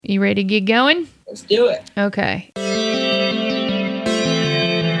You ready to get going? Let's do it. Okay.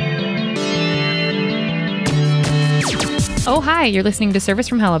 Oh, hi. You're listening to Service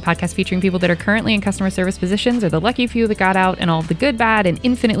from Hell, a podcast featuring people that are currently in customer service positions or the lucky few that got out and all of the good, bad, and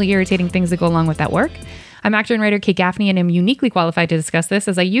infinitely irritating things that go along with that work. I'm actor and writer Kate Gaffney, and am uniquely qualified to discuss this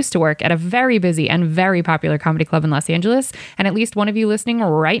as I used to work at a very busy and very popular comedy club in Los Angeles, and at least one of you listening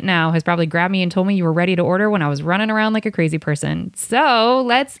right now has probably grabbed me and told me you were ready to order when I was running around like a crazy person. So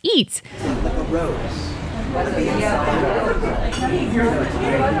let's eat. Like a rose.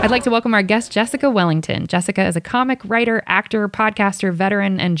 I'd like to welcome our guest, Jessica Wellington. Jessica is a comic, writer, actor, podcaster,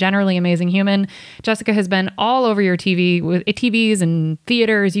 veteran, and generally amazing human. Jessica has been all over your TVs and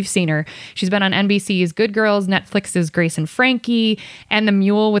theaters. You've seen her. She's been on NBC's Good Girls, Netflix's Grace and Frankie, and The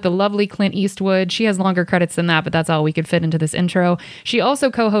Mule with the lovely Clint Eastwood. She has longer credits than that, but that's all we could fit into this intro. She also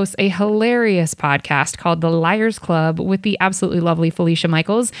co-hosts a hilarious podcast called The Liars Club with the absolutely lovely Felicia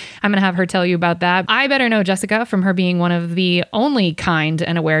Michaels. I'm going to have her tell you about that. I better know Jessica from her being one of the only kind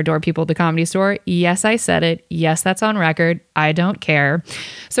and aware door people at the Comedy Store. Yes, I said it. Yes, that's on record. I don't care.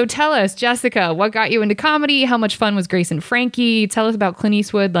 So tell us, Jessica, what got you into comedy? How much fun was Grace and Frankie? Tell us about Clint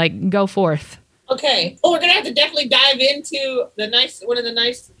Eastwood. Go forth. Okay. Well, we're gonna have to definitely dive into one of the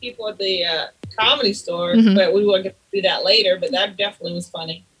nice people at the Comedy Store, but we will get to do that later. But that definitely was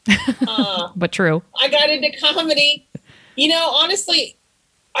funny. But true. I got into comedy. Honestly,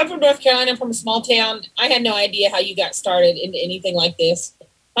 I'm from North Carolina. I'm from a small town. I had no idea how you got started into anything like this.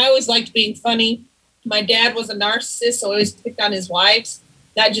 I always liked being funny. My dad was a narcissist, so I always picked on his wives.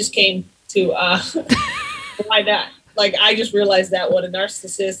 That just came to why not? I just realized that what a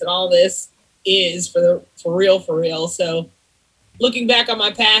narcissist and all this is for real. So looking back on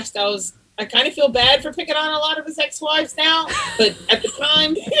my past, I kind of feel bad for picking on a lot of his ex-wives now, but at the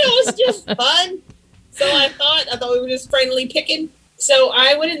time it was just fun. So I thought we were just friendly picking. So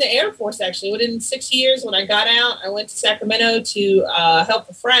I went in the Air Force, actually. Within 6 years, when I got out, I went to Sacramento to help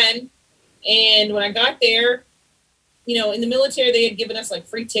a friend. And when I got there, in the military, they had given us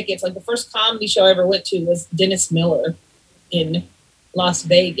free tickets. The first comedy show I ever went to was Dennis Miller in Las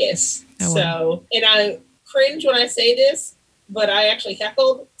Vegas. Oh, wow. So, and I cringe when I say this, but I actually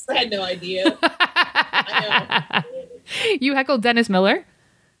heckled. So I had no idea. I know. You heckled Dennis Miller?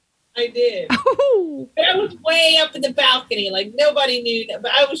 I did. Oh. I was way up in the balcony. Nobody knew,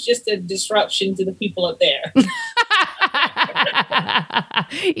 but I was just a disruption to the people up there.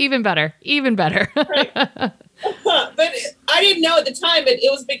 Even better. Right. But I didn't know at the time, but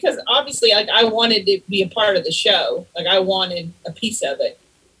it was because obviously I wanted to be a part of the show. I wanted a piece of it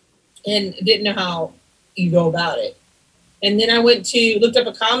and didn't know how you go about it. And then I looked up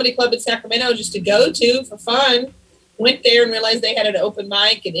a comedy club in Sacramento just to go to for fun. Went there and realized they had an open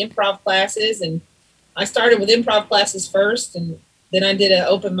mic and improv classes, and I started with improv classes first, and then I did an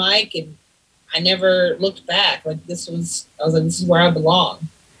open mic, and I never looked back. This is where I belong.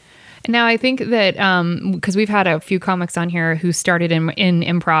 Now, I think that because we've had a few comics on here who started in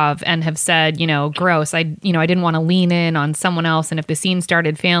improv and have said, gross. I didn't want to lean in on someone else, and if the scene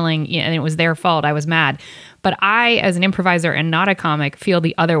started failing and it was their fault, I was mad. But I, as an improviser and not a comic, feel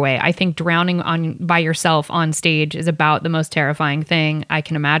the other way. I think drowning by yourself on stage is about the most terrifying thing I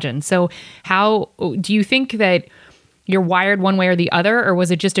can imagine. So how do you think that you're wired one way or the other, or was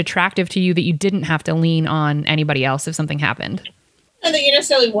it just attractive to you that you didn't have to lean on anybody else if something happened? I don't think you're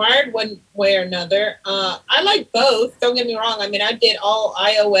necessarily wired one way or another. I like both. Don't get me wrong. I did all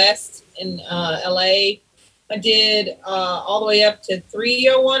iOS in LA. I did all the way up to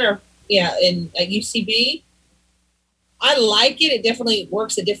 301 at UCB. I like it. It definitely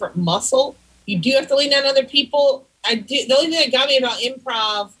works a different muscle. You do have to lean on other people. The only thing that got me about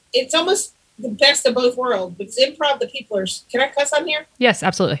improv, it's almost the best of both worlds. Because improv, the people are, can I cuss on here? Yes,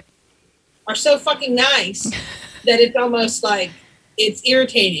 absolutely. Are so fucking nice that it's almost it's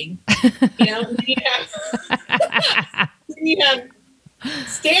irritating. And you have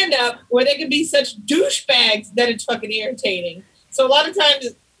stand up where they can be such douchebags that it's fucking irritating. So a lot of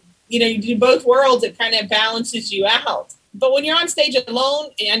times, you do both worlds, it kind of balances you out. But when you're on stage alone,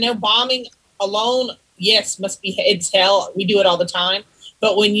 I know bombing alone, yes, it's hell. We do it all the time.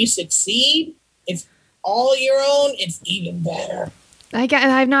 But when you succeed, it's all your own, it's even better.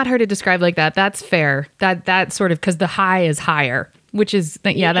 I've not heard it described like that. That's fair. That sort of, because the high is higher, which is,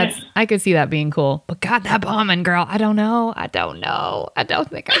 I could see that being cool. But God, that bombing, girl, I don't know. I don't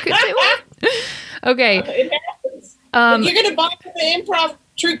think I could do it. Okay. It happens. But you're going to bomb the improv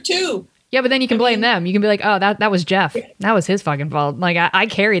troupe too. Yeah, but then you can blame them. You can be like, oh, that was Jeff. That was his fucking fault. I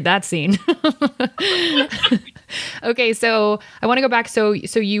carried that scene. Okay, so I want to go back. So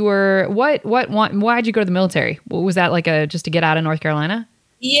you were, why'd you go to the military? Was that just to get out of North Carolina?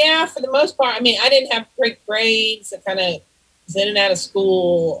 Yeah, for the most part. I mean, I didn't have great grades. I kind of was in and out of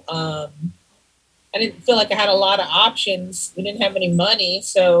school. I didn't feel like I had a lot of options. We didn't have any money.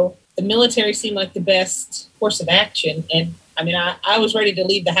 So the military seemed like the best course of action. And I mean, I was ready to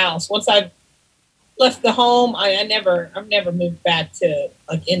leave the house. Once I left the home, I've never moved back to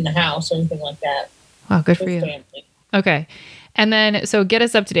like in the house or anything like that. Wow, good for you. Family. Okay. And then, so get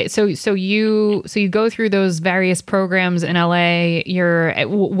us up to date. So you go through those various programs in LA.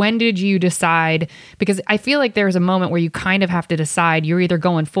 When did you decide? Because I feel like there's a moment where you kind of have to decide you're either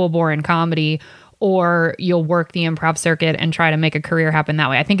going full bore in comedy or you'll work the improv circuit and try to make a career happen that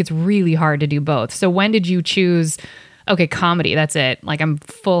way. I think it's really hard to do both. So when did you choose, okay, comedy, that's it. Like I'm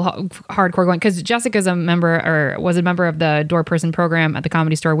full hardcore going, because Jessica's a member or was a member of the Door Person program at the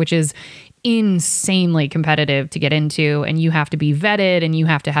Comedy Store, which is insanely competitive to get into, and you have to be vetted and you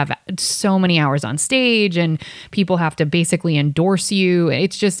have to have so many hours on stage and people have to basically endorse you.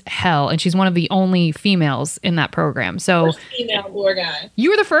 It's just hell. And she's one of the only females in that program. So first female door guy.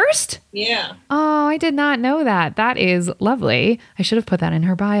 You were the first? Yeah. Oh, I did not know that. That is lovely. I should have put that in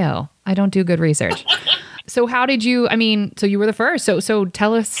her bio. I don't do good research. So how did you, so you were the first. So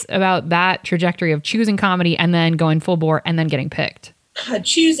tell us about that trajectory of choosing comedy and then going full bore and then getting picked.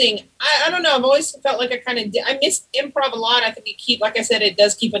 Choosing, I don't know. I've always felt like I miss improv a lot. I think like I said, it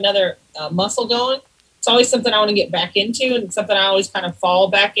does keep another muscle going. It's always something I want to get back into and something I always kind of fall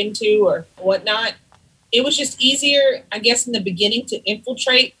back into or whatnot. It was just easier, I guess, in the beginning to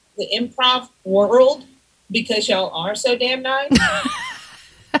infiltrate the improv world because y'all are so damn nice.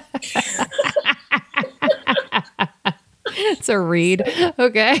 It's a read.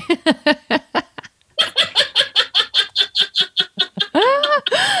 Okay.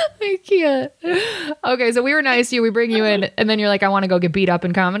 I can't. Okay, so we were nice to you. We bring you in, and then you're like, I want to go get beat up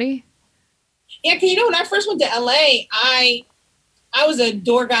in comedy. Yeah, because when I first went to LA, I was a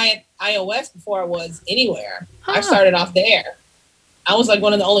door guy at iOS before I was anywhere. Huh. I started off there. I was like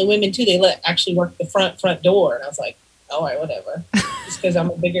one of the only women too. They let actually work the front door, and I was like, all right, whatever. Just because I'm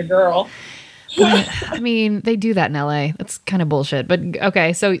a bigger girl. They do that in LA. That's kind of bullshit. But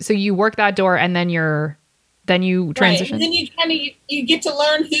okay, so you work that door, and then you transition. Right. And then you get to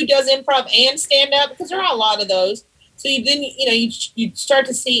learn who does improv and stand up because there are a lot of those. So you start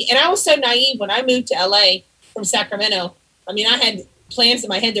to see. And I was so naive when I moved to LA from Sacramento. I had plans in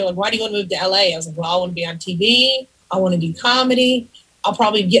my head. They're like, "Why do you want to move to LA?" I was like, "Well, I want to be on TV. I want to do comedy. I'll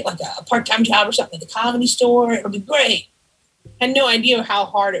probably get like a part-time job or something at the Comedy Store. It'll be great." I had no idea how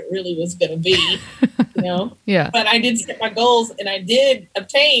hard it really was going to be, Yeah. But I did set my goals and I did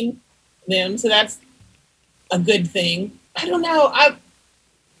obtain them. So that's a good thing. I don't know.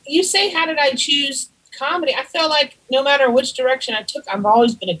 You say, how did I choose comedy? I feel like no matter which direction I took, I've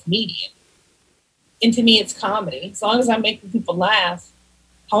always been a comedian. And to me, it's comedy. As long as I'm making people laugh,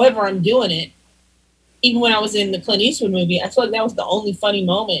 however I'm doing it. Even when I was in the Clint Eastwood movie, I feel like that was the only funny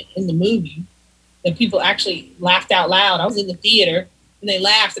moment in the movie that people actually laughed out loud. I was in the theater and they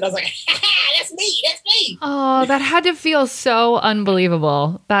laughed and I was like, that's me. Oh, that had to feel so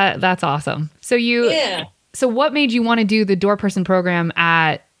unbelievable. That's awesome. So what made you want to do the Door Person program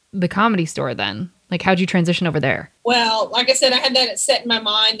at the Comedy Store then? Like, how'd you transition over there? Well, like I said, I had that set in my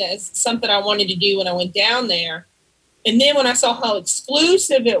mind as something I wanted to do when I went down there. And then when I saw how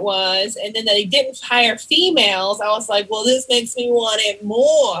exclusive it was, and then they didn't hire females, I was like, well, this makes me want it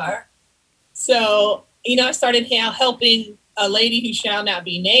more. So, I started helping a lady who shall not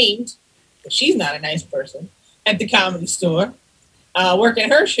be named, but she's not a nice person, at the Comedy Store,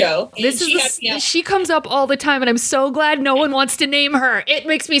 working her show. She comes up all the time, and I'm so glad no one wants to name her. It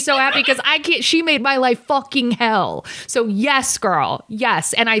makes me so happy because she made my life fucking hell. So yes, girl,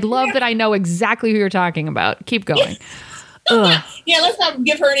 yes. And I love that I know exactly who you're talking about. Keep going. Yeah, let's not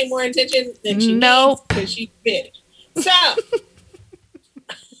give her any more attention than she needs because she's bitch. So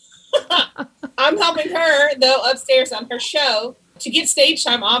I'm helping her, though, upstairs on her show to get stage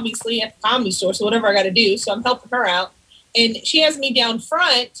time, obviously, at the Comedy Store. So whatever I got to do. So I'm helping her out. And she has me down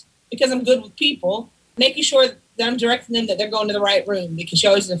front because I'm good with people, making sure that I'm directing them that they're going to the right room because she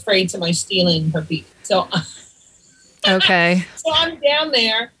always is afraid somebody's stealing her people. So, okay. So I'm down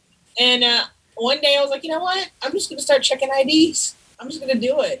there. And one day I was like, you know what? I'm just going to start checking IDs. I'm just going to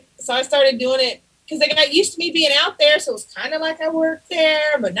do it. So I started doing it. Because they got used to me being out there, so it was kind of like I worked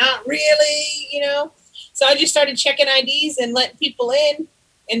there, but not really, So I just started checking IDs and letting people in,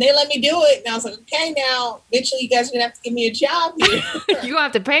 and they let me do it. And I was like, okay, now, eventually you guys are going to have to give me a job here. You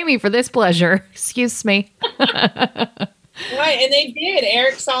have to pay me for this pleasure. Excuse me. Right, and they did.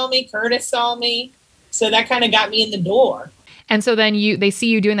 Eric saw me, Curtis saw me, so that kind of got me in the door. And so then they see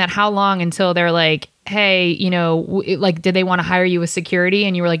you doing that. How long until they're like, hey, like, did they want to hire you as security?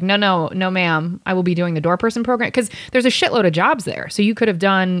 And you were like, no, ma'am, I will be doing the door person program. Because there's a shitload of jobs there. So you could have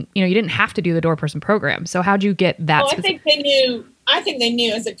done, you didn't have to do the door person program. So how'd you get that? Well, I think they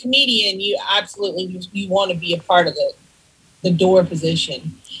knew as a comedian, you absolutely, you want to be a part of the door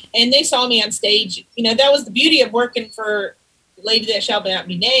position. And they saw me on stage. That was the beauty of working for Lady That Shall Not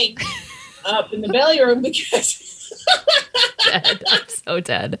Be Named up in the belly room, because dead. I'm so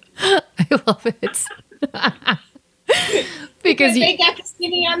dead. I love it. because they got to see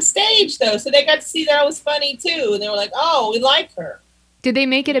me on stage, though. So they got to see that I was funny, too. And they were like, oh, we like her. Did they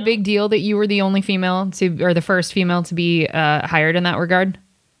make it a big deal that you were the only female or the first female to be hired in that regard?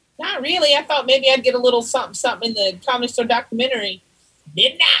 Not really. I thought maybe I'd get a little something in the Comedy Store documentary.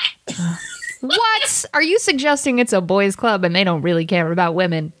 Did not. What? Are you suggesting it's a boys' club and they don't really care about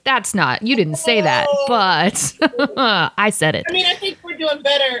women? That's not. You didn't say that, but I said it. I mean, I think we're doing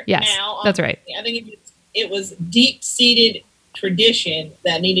better now. That's right. I think it was deep-seated tradition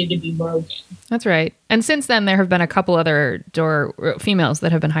that needed to be broken. That's right. And since then, there have been a couple other females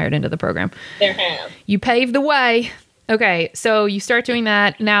that have been hired into the program. There have. You paved the way. Okay, so you start doing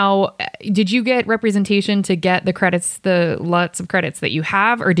that. Now, did you get representation to get the credits, the lots of credits that you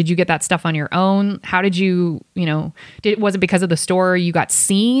have, or did you get that stuff on your own? How did you, was it because of the store you got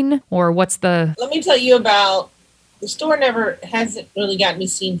seen, or what's the... Let me tell you about, the store hasn't really gotten me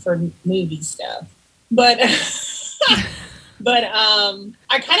seen for movie stuff. But, I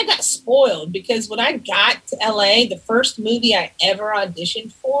kind of got spoiled, because when I got to LA, the first movie I ever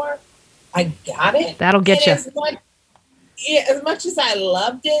auditioned for, I got it. That'll get you. As much as I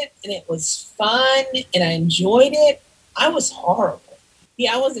loved it and it was fun and I enjoyed it, I was horrible.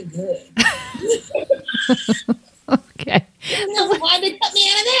 Yeah, I wasn't good. Okay. Why'd they cut me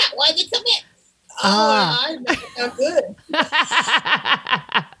out of that? Why'd they cut me out? I'm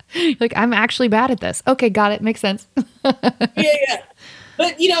good. Like, I'm actually bad at this. Okay, got it. Makes sense. Yeah.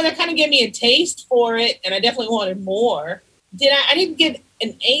 But, that kind of gave me a taste for it, and I definitely wanted more. I didn't get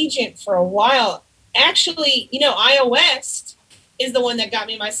an agent for a while. Actually, iOS is the one that got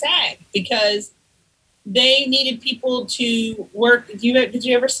me my SAG, because they needed people to work. Did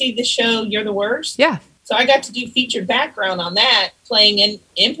you ever see the show You're the Worst? Yeah. So I got to do featured background on that, playing an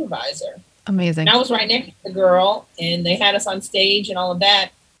improviser. Amazing. And I was right next to the girl, and they had us on stage and all of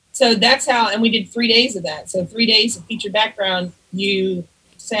that. So that's how, and we did 3 days of that. So 3 days of featured background, you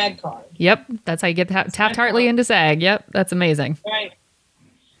SAG card. Yep. That's how you get Taft-Hartley into SAG. Yep. That's amazing. Right.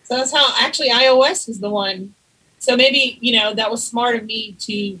 So that's how actually iOS is the one. So maybe, that was smart of me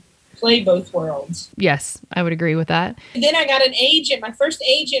to play both worlds. Yes, I would agree with that. And then I got an agent. My first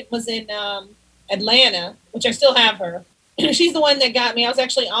agent was in Atlanta, which I still have her. She's the one that got me. I was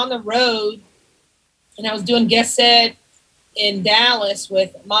actually on the road, and I was doing guest set in Dallas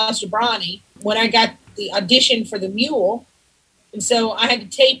with Maz Jobrani when I got the audition for The Mule. And so I had to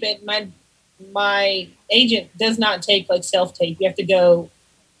tape it. My agent does not take like self-tape. You have to go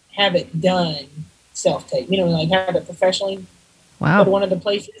have it done self-tape, have it professionally. Wow. Go to one of the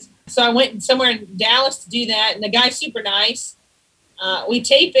places. So I went somewhere in Dallas to do that, and the guy's super nice. We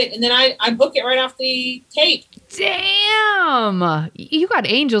tape it, and then I book it right off the tape. Damn! You got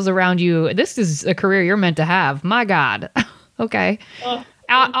angels around you. This is a career you're meant to have. My God. Okay.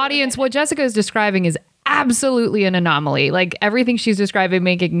 Audience, what Jessica is describing is absolutely an anomaly. Like, everything she's describing,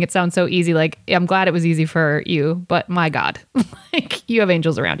 making it sound so easy. Like, I'm glad it was easy for you, but my God, like, you have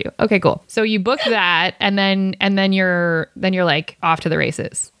angels around you. Okay, cool. So you book that, and then you're like off to the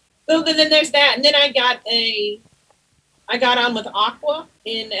races. So then there's that, and then I got on with Aqua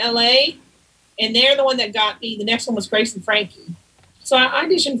in LA, and they're the one that got me. The next one was Grace and Frankie. So I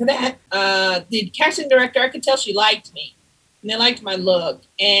auditioned for that. The casting director, I could tell she liked me, and they liked my look,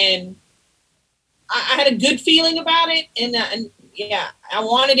 and I had a good feeling about it, and yeah, I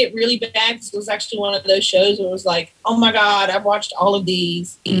wanted it really bad, because it was actually one of those shows where it was like, oh my God, I've watched all of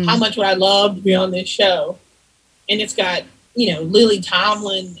these. How much would I love to be on this show? And it's got, Lily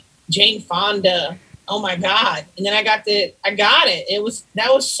Tomlin, Jane Fonda. Oh my God. And then I got it.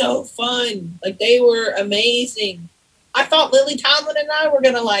 That was so fun. Like, they were amazing. I thought Lily Tomlin and I were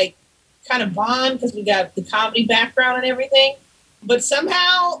going to like kind of bond, because we got the comedy background and everything. But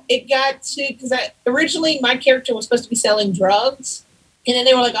somehow it got to, because originally my character was supposed to be selling drugs. And then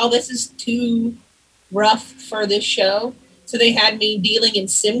they were like, oh, this is too rough for this show. So they had me dealing in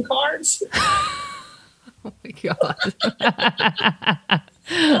SIM cards. Oh my God.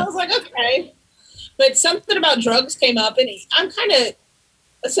 I was like, okay. But something about drugs came up, and I'm kind of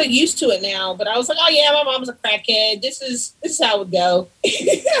so used to it now. But I was like, oh yeah, my mom's a crackhead. This is how it would go.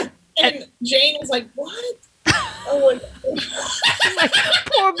 And Jane was like, what? Oh my Like,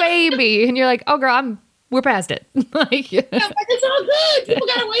 poor baby. And you're like, oh girl, we're past it. Like, Yeah, I'm like, it's all good. People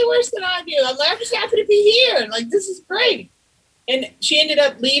got it way worse than I do. I'm like, I'm just happy to be here. And like, this is great. And she ended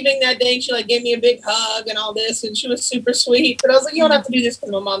up leaving that day. She like gave me a big hug and all this, and she was super sweet. But I was like, you don't have to do this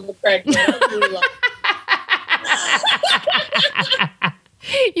because my mom's a pregnant.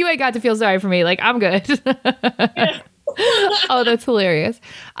 You ain't got to feel sorry for me. Like, I'm good. Yeah. Oh, that's hilarious.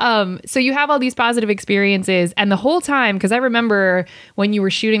 So you have all these positive experiences, and the whole time, because I remember when you were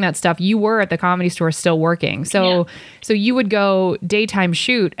shooting that stuff, you were at the Comedy Store still working. So you would go daytime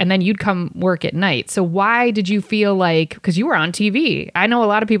shoot, and then you'd come work at night. So why did you feel like, because you were on TV? I know a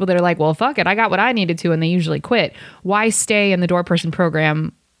lot of people that are like, well, fuck it, I got what I needed to, and they usually quit. Why stay in the door person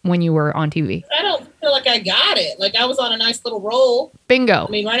program when you were on TV? I don't feel like I got it. Like I was on a nice little roll. Bingo.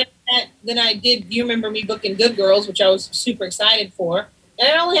 I mean, right after that, then I did, you remember me booking Good Girls, which I was super excited for. And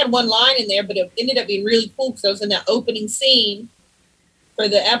I only had one line in there, but it ended up being really cool because I was in that opening scene for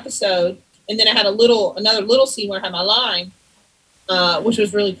the episode. And then I had another little scene where I had my line, which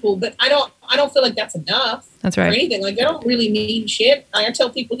was really cool. But I don't feel like that's enough. That's right. Or anything. Like I don't really mean shit. I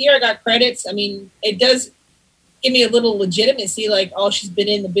tell people here I got credits. I mean, it does give me a little legitimacy, like, oh, she's been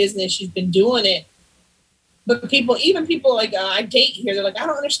in the business, she's been doing it. But even people like I date here, they're like, I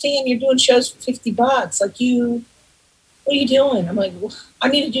don't understand, you're doing shows for $50. Like, what are you doing? I'm like, well, I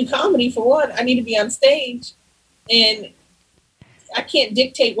need to do comedy for what? I need to be on stage. And I can't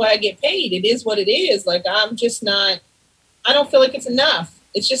dictate what I get paid. It is what it is. Like, I'm just not, I don't feel like it's enough.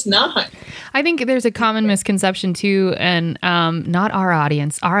 It's just not. I think there's a common misconception too, and not our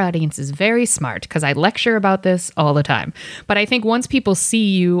audience. Our audience is very smart because I lecture about this all the time. But I think once people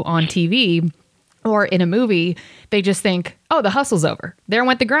see you on TV or in a movie, they just think, oh, the hustle's over. There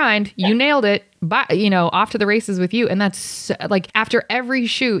went the grind. You nailed it. Bye, off to the races with you. And that's like after every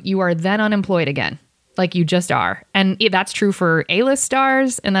shoot, you are then unemployed again. Like you just are. And that's true for A-list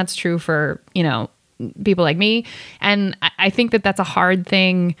stars. And that's true for, people like me. And I think that that's a hard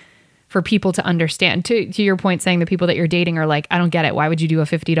thing for people to understand. To your point, saying the people that you're dating are like, I don't get it. Why would you do a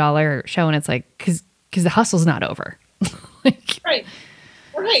 $50 show? And it's like, because the hustle's not over. Right.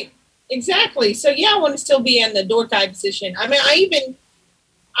 Exactly. So yeah, I want to still be in the door guy position. I mean,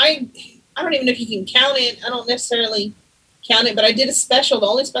 I don't even know if you can count it. I don't necessarily count it, but I did a special. The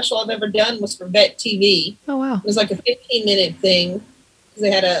only special I've ever done was for Vet TV. Oh, wow. It was like a 15-minute thing. They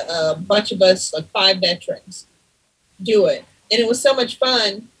had a bunch of us, like 5 veterans, do it. And it was so much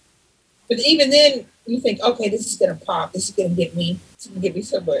fun. But even then, you think, okay, this is going to pop. This is going to get me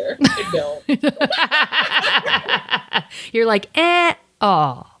somewhere. It don't. You're like,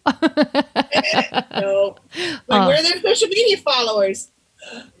 oh. No. Like, where are their social media followers?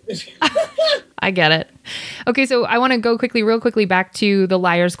 I get it. Okay, so I want to go real quickly back to the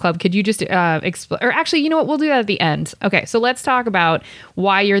Liars Club. Could you just explain? Or actually, you know what? We'll do that at the end. Okay, so let's talk about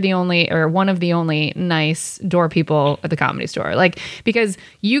why you're the only or one of the only nice door people at the Comedy Store. Like, because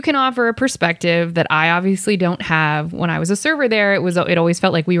you can offer a perspective that I obviously don't have. When I was a server there, it always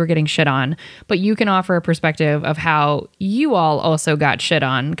felt like we were getting shit on. But you can offer a perspective of how you all also got shit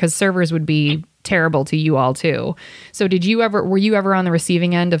on, because servers would be terrible to you all too. So were you ever on the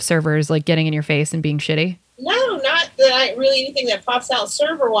receiving end of servers like getting in your face and being shitty? No, not that anything that pops out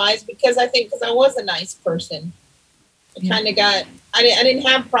server wise, because I was a nice person. I kind of I didn't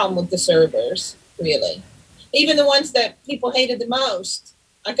have a problem with the servers, really. Even the ones that people hated the most,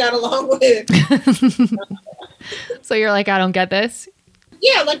 I got along with. So you're like, I don't get this?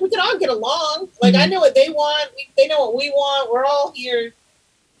 Yeah, like we could all get along. Like I know what they want. They know what we want. We're all here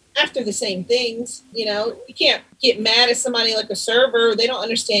after the same things. You can't get mad at somebody like a server. They don't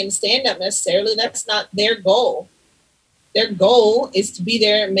understand stand-up necessarily. That's not their goal. Their goal is to be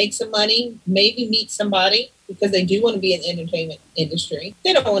there and make some money, maybe meet somebody, because they do want to be in the entertainment industry.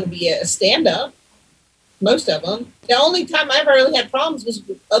 They don't want to be a stand-up, most of them. The only time I ever really had problems was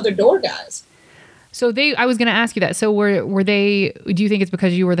with other door guys. So I was going to ask you that. So were they, do you think it's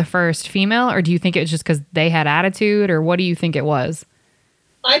because you were the first female, or do you think it was just because they had attitude, or what do you think it was?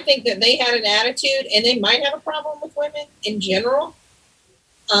 I think that they had an attitude, and they might have a problem with women in general.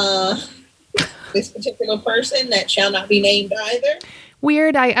 This particular person that shall not be named either.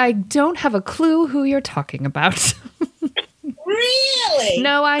 Weird. I don't have a clue who you're talking about. Really?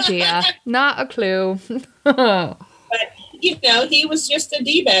 No idea. Not a clue. But, he was just a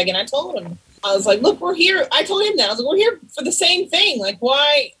D-bag, and I told him. I was like, look, we're here. I told him that. I was like, we're here for the same thing. Like,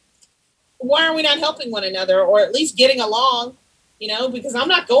 why are we not helping one another, or at least getting along? Because I'm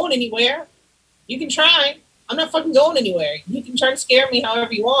not going anywhere. You can try. I'm not fucking going anywhere. You can try to scare me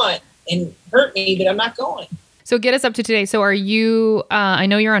however you want and hurt me, but I'm not going. So get us up to today. So are you, I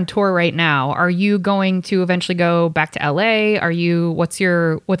know you're on tour right now. Are you going to eventually go back to LA? What's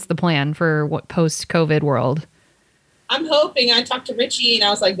the plan for what post-COVID world? I'm hoping. I talked to Richie and I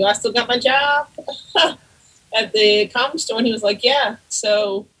was like, do I still got my job at the comic store? And he was like, yeah.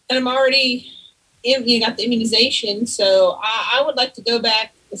 So, and I'm already got the immunization. So I would like to go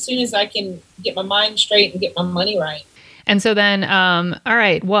back as soon as I can get my mind straight and get my money right. And so then, all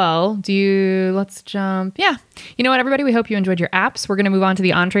right, well, let's jump. Yeah. You know what, everybody? We hope you enjoyed your apps. We're going to move on to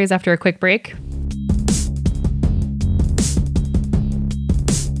the entrees after a quick break.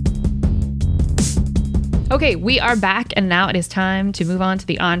 Okay, we are back, and now it is time to move on to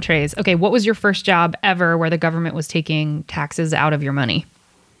the entrees. Okay, what was your first job ever where the government was taking taxes out of your money?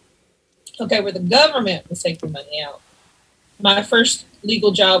 Okay, where the government was taking money out. My first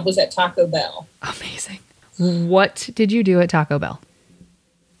legal job was at Taco Bell. Amazing. What did you do at Taco Bell?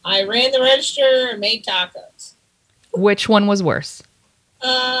 I ran the register and made tacos. Which one was worse?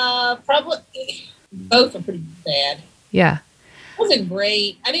 Probably both are pretty bad. Yeah. It wasn't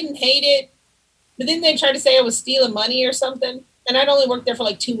great. I didn't hate it. But then they tried to say I was stealing money or something. And I'd only worked there for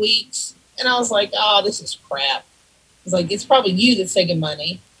like 2 weeks. And I was like, oh, this is crap. It's like, it's probably you that's taking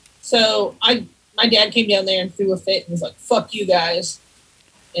money. So my dad came down there and threw a fit and was like, fuck you guys.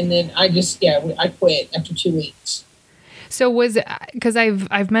 And then I quit after 2 weeks. So because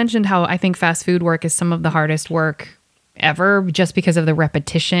I've mentioned how I think fast food work is some of the hardest work ever, just because of the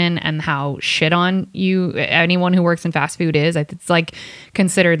repetition and how shit on you anyone who works in fast food is. It's like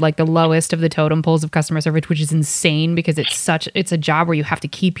considered like the lowest of the totem poles of customer service, which is insane because it's a job where you have to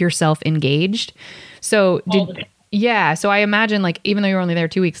keep yourself engaged. So so I imagine, like, even though you were only there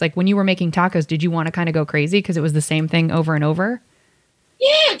 2 weeks, like when you were making tacos, did you want to kind of go crazy because it was the same thing over and over?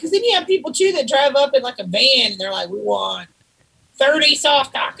 Yeah, because then you have people too that drive up in like a van and they're like, we want 30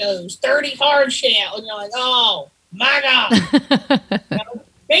 soft tacos, 30 hard shell. And you're like, oh my God.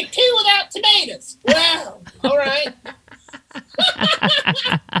 Make 2 without tomatoes. Wow. All right.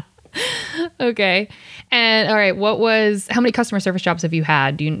 Okay. And all right, how many customer service jobs have you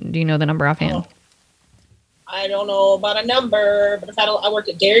had? Do you know the number offhand? I don't know about a number, but I worked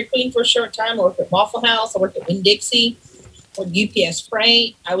at Dairy Queen for a short time. I worked at Waffle House. I worked at Winn-Dixie. Or UPS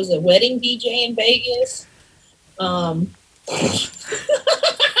Freight. I was a wedding DJ in Vegas.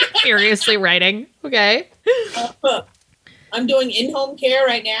 Seriously writing. Okay. I'm doing in-home care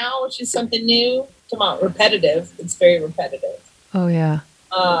right now, which is something new. It's about repetitive. It's very repetitive. Oh yeah.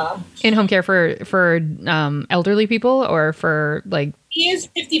 In-home care for elderly people or for like. He is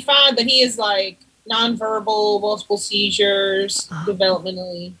 55, but he is like nonverbal, multiple seizures,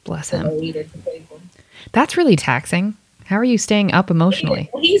 developmentally. Bless him. Disabled. That's really taxing. How are you staying up emotionally?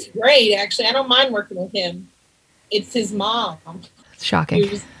 Well, he's great, actually. I don't mind working with him. It's his mom. It's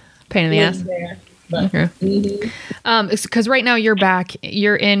shocking. Pain in the ass. There, but, okay. Mm-hmm. Because right now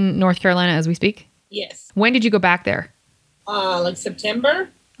you're in North Carolina as we speak? Yes. When did you go back there? Like September.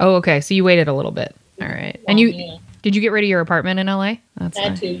 Oh, okay. So you waited a little bit. All right. And did you get rid of your apartment in LA? That's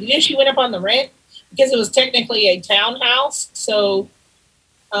had to. You know, she went up on the rent because it was technically a townhouse. So,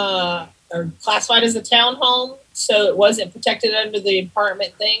 or classified as a townhome. So it wasn't protected under the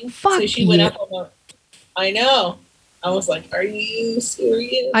apartment thing. Fuck so she went up on I know. I was like, are you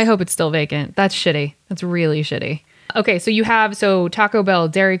serious? I hope it's still vacant. That's shitty. That's really shitty. Okay, so you have Taco Bell,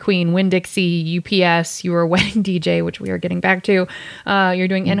 Dairy Queen, Winn-Dixie, UPS. You were a wedding DJ, which we are getting back to. You're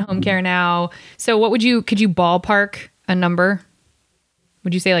doing in-home care now. So could you ballpark a number?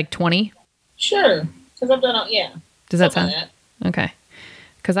 Would you say like 20? Sure, because I've done yeah. Does that sound? Like that. Okay.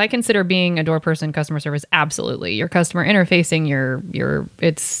 Because I consider being a door person customer service absolutely. Your customer interfacing,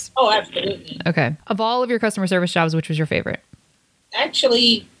 it's... Oh, absolutely. Okay. Of all of your customer service jobs, which was your favorite?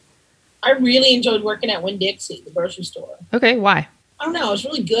 Actually, I really enjoyed working at Winn-Dixie, the grocery store. Okay, why? I don't know. I was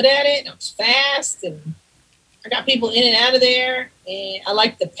really good at it. I was fast, and I got people in and out of there, and I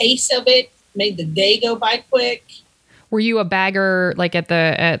liked the pace of it. Made the day go by quick. Were you a bagger, like at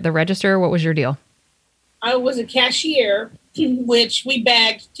the register? What was your deal? I was a cashier, which we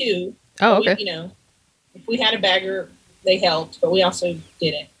bagged too. Oh, okay. If we had a bagger, they helped, but we also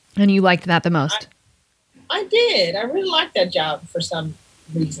did it. And you liked that the most? I did. I really liked that job for some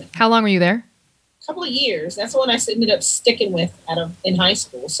reason. How long were you there? A couple of years. That's the one I ended up sticking with in high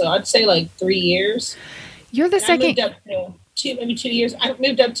school. So I'd say like 3 years. You're the second. I moved up to maybe 2 years. I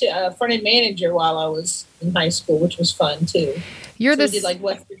moved up to front-end manager while I was in high school, which was fun too. We did like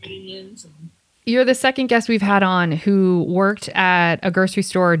Western Unions. You're the second guest we've had on who worked at a grocery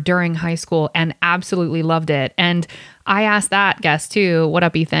store during high school and absolutely loved it. And I asked that guest too, what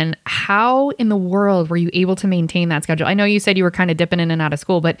up, Ethan? How in the world were you able to maintain that schedule? I know you said you were kind of dipping in and out of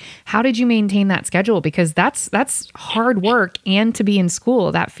school, but how did you maintain that schedule? Because that's hard work, and to be in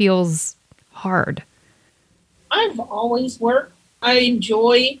school, that feels hard. I've always worked. I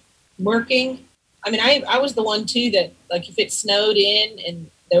enjoy working. I mean, I was the one too that, like, if it snowed in and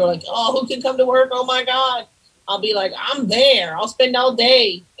they were like, oh, who can come to work? Oh my God. I'll be like, I'm there. I'll spend all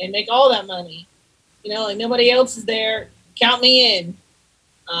day and make all that money. You know, like nobody else is there. Count me in.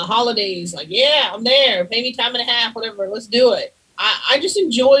 Holidays, like, yeah, I'm there. Pay me time and a half, whatever. Let's do it. I just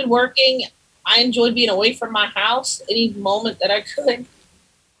enjoyed working. I enjoyed being away from my house any moment that I could.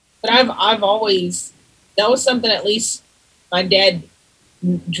 But I've always, that was something at least my dad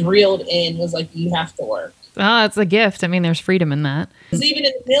drilled in, was like, you have to work. Oh, it's a gift. I mean, there's freedom in that. Because even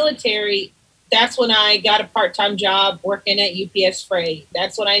in the military, that's when I got a part-time job working at UPS Freight.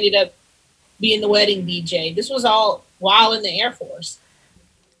 That's when I ended up being the wedding DJ. This was all while in the Air Force.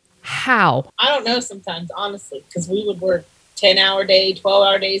 How? I don't know sometimes, honestly, because we would work 10-hour day,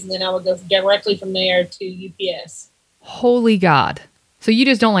 12-hour days, and then I would go directly from there to UPS. Holy God. So you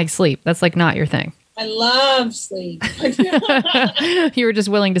just don't like sleep. That's like not your thing. I love sleep. You were just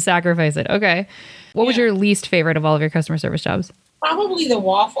willing to sacrifice it. Okay. What was your least favorite of all of your customer service jobs? Probably the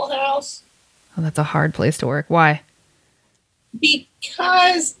Waffle House. Oh, that's a hard place to work. Why?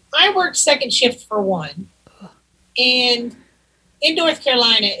 Because I worked second shift for one. And in North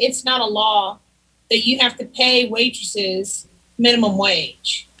Carolina, it's not a law that you have to pay waitresses minimum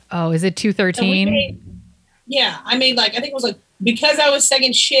wage. Oh, is it $2.13? Yeah. I made like, I think it was like, because I was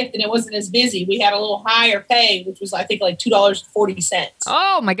second shift and it wasn't as busy, we had a little higher pay, which was, I think, like $2.40.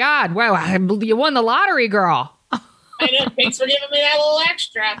 Oh, my God. Wow. You won the lottery, girl. I know. Thanks for giving me that little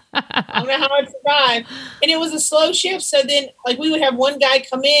extra. I don't know how I'd survive. And it was a slow shift. So then, like, we would have one guy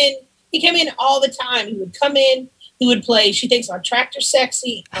come in. He came in all the time. He would come in. He would play She Thinks Our Tractor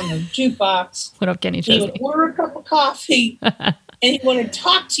Sexy on the jukebox. What up, Kenny He Chesney? would order a cup of coffee. And he wanted to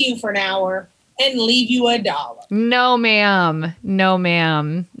talk to you for an hour and leave you $1. No, ma'am. No,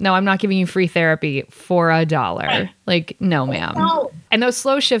 ma'am. No, I'm not giving you free therapy for $1. Right. Like, no, ma'am. $1. And those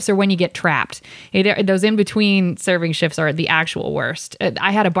slow shifts are when you get trapped. Those in between serving shifts are the actual worst.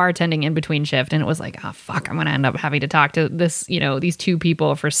 I had a bartending in between shift, and it was like, oh fuck, I'm gonna end up having to talk to this, these two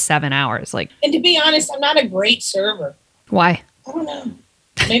people for 7 hours. Like, And to be honest, I'm not a great server. why? I don't know.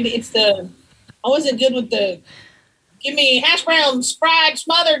 Maybe it's I wasn't good with give me hash browns, fried,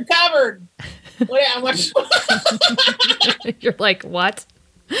 smothered, covered. You're like, what?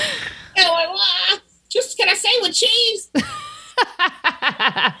 Just can I say with cheese?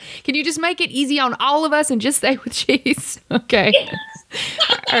 Can you just make it easy on all of us and just say with cheese? Okay.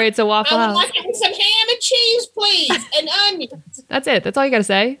 All right, so Waffle I would House. like to have some ham and cheese, please, and onions. That's it. That's all you got to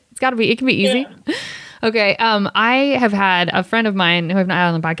say. It can be easy. Yeah. Okay. I have had a friend of mine who I've not had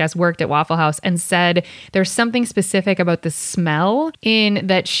on the podcast worked at Waffle House and said there's something specific about the smell in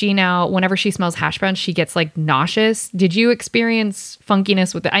that she now, whenever she smells hash browns, she gets like nauseous. Did you experience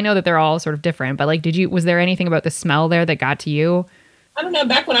funkiness with it? I know that they're all sort of different, but like, was there anything about the smell there that got to you? I don't know.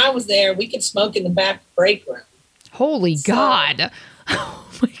 Back when I was there, we could smoke in the back break room. Holy God. Oh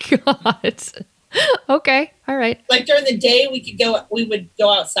my God. Okay. All right. Like during the day, we would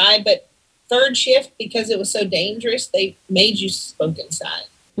go outside, but third shift, because it was so dangerous, they made you smoke inside.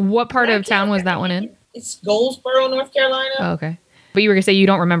 What part of town was that one in? It's Goldsboro, North Carolina. Oh, okay. But you were going to say you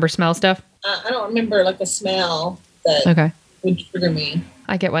don't remember smell stuff? I don't remember like a smell that would trigger me.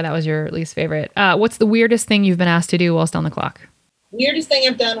 I get why that was your least favorite. What's the weirdest thing you've been asked to do whilst on the clock? Weirdest thing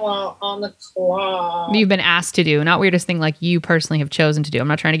I've done while on the clock. You've been asked to do, not weirdest thing like you personally have chosen to do. I'm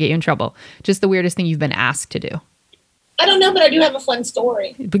not trying to get you in trouble. Just the weirdest thing you've been asked to do. I don't know, but I do have a fun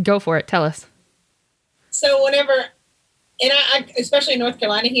story. But go for it. Tell us. So whenever, and I especially in North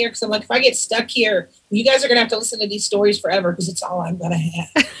Carolina here, because I'm like, if I get stuck here, you guys are going to have to listen to these stories forever because it's all I'm going to have.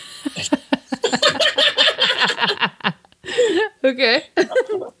 Okay.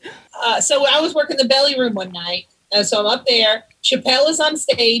 So I was working the belly room one night. And so I'm up there. Chappelle is on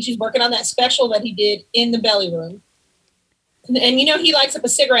stage. He's working on that special that he did in the belly room. And he lights up a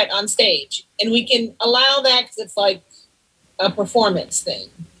cigarette on stage. And we can allow that because it's like a performance thing,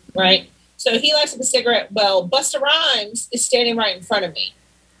 right? So he lights up a cigarette. Well, Busta Rhymes is standing right in front of me.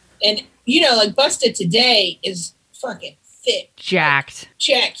 And, like Busta today is fucking thick. Jacked.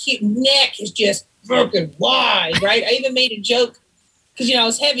 Neck is just broken wide, right? I even made a joke because, I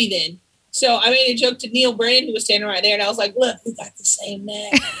was heavy then. So I made a joke to Neil Brand, who was standing right there. And I was like, look, we got the same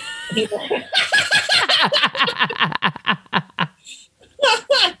neck.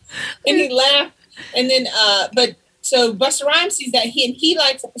 And he laughed. And then, so Busta Rhymes sees that he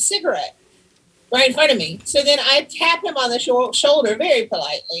lights up a cigarette right in front of me. So then I tap him on the shoulder very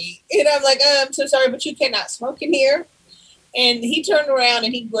politely. And I'm like, I'm so sorry, but you cannot smoke in here. And he turned around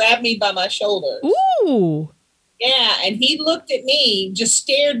and he grabbed me by my shoulders. Ooh. Yeah, and he looked at me, just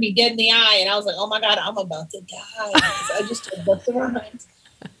stared me dead in the eye, and I was like, oh my God, I'm about to die. I just told Busta Rhymes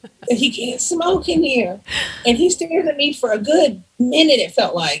that he can't smoke in here. And he stared at me for a good minute, it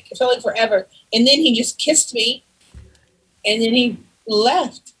felt like. It felt like forever. And then he just kissed me, and then he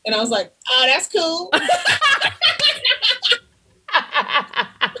left. And I was like, oh, that's cool.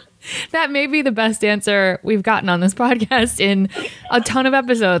 That may be the best answer we've gotten on this podcast in a ton of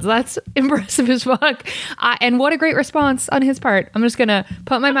episodes. That's impressive as fuck. And what a great response on his part. I'm just going to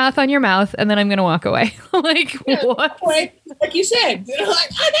put my mouth on your mouth and then I'm going to walk away. Like, what? Like you said, like,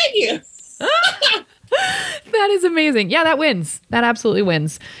 oh, thank you. That is amazing. Yeah, that wins. That absolutely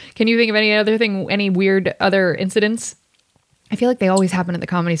wins. Can you think of any other thing, any weird other incidents? I feel like they always happen at the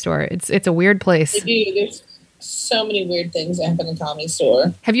Comedy Store. It's a weird place. They do. There's so many weird things that happen in the Comedy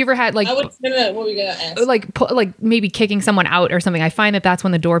Store. Have you ever had like, what were we going to ask? Like maybe kicking someone out or something? I find that that's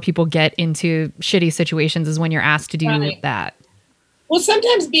when the door people get into shitty situations, is when you're asked to do that. Well,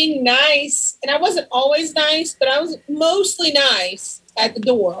 sometimes being nice, and I wasn't always nice, but I was mostly nice at the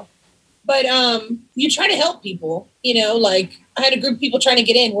door. But you try to help people, like I had a group of people trying to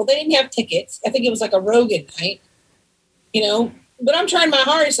get in. Well, they didn't have tickets. I think it was like a Rogan night, but I'm trying my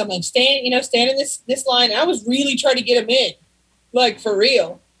hardest. I'm like, stand in this line. I was really trying to get them in, like for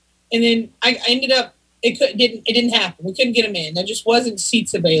real. And then I ended up, it didn't happen. We couldn't get them in. There just wasn't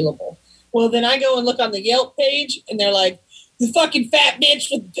seats available. Well, then I go and look on the Yelp page and they're like, the fucking fat bitch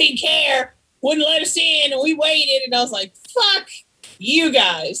with the pink hair wouldn't let us in. And we waited. And I was like, fuck you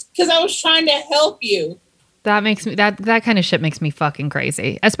guys. Cause I was trying to help you. That makes me, that kind of shit makes me fucking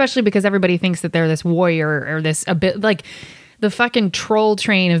crazy, especially because everybody thinks that they're this warrior or this a bit like the fucking troll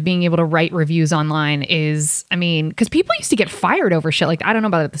train of being able to write reviews online is, because people used to get fired over shit. Like, I don't know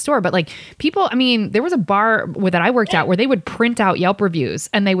about it at the store, but like people, there was a bar that I worked at where they would print out Yelp reviews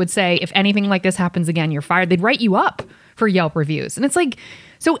and they would say, if anything like this happens again, you're fired. They'd write you up for Yelp reviews. And it's like,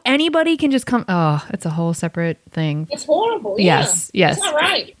 so anybody can just come. Oh, it's a whole separate thing. It's horrible. Yes. It's not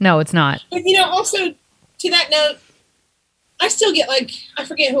right. No, it's not. But, also to that note, I still get I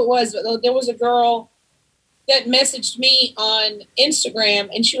forget who it was, but there was a girl that messaged me on Instagram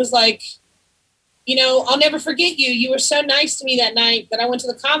and she was like, I'll never forget you. You were so nice to me that night that I went to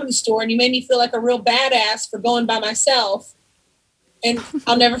the Comedy Store and you made me feel like a real badass for going by myself. And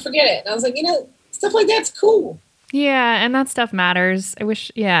I'll never forget it. And I was like, stuff like that's cool. Yeah. And that stuff matters. I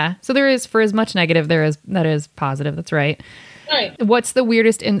wish. Yeah. So there is, for as much negative that is positive. That's right. Right. What's the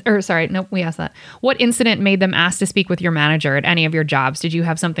weirdest we asked that. What incident made them ask to speak with your manager at any of your jobs? Did you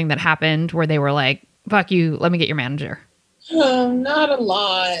have something that happened where they were like, fuck you, let me get your manager? Not a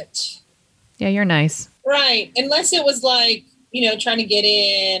lot. Yeah, you're nice. Right. Unless it was like, trying to get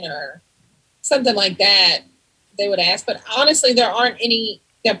in or something like that, they would ask. But honestly, there aren't any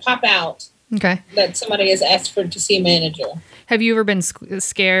that pop out. Okay. That somebody has asked to see a manager. Have you ever been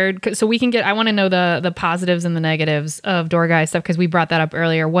scared? So I want to know the positives and the negatives of door guy stuff, because we brought that up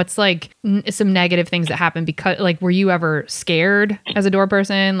earlier. What's like some negative things that happen because were you ever scared as a door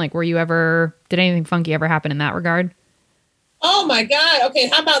person? Like, did anything funky ever happen in that regard? Oh my God. Okay.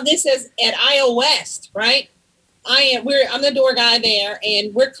 How about this as at IO West, right? I'm the door guy there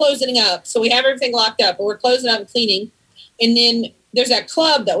and we're closing up. So we have everything locked up, but we're closing up and cleaning. And then there's that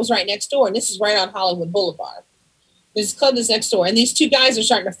club that was right next door. And this is right on Hollywood Boulevard. There's a club that's next door. And these two guys are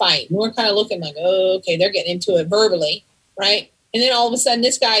starting to fight. And we're kind of looking like, oh, okay, they're getting into it verbally, right? And then all of a sudden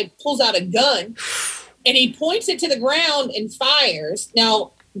this guy pulls out a gun and he points it to the ground and fires.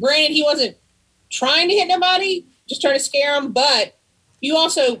 Now, granted, he wasn't trying to hit nobody, just trying to scare them, but you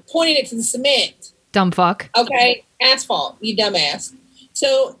also pointed it to the cement. Dumb fuck. Okay, asphalt, you dumbass.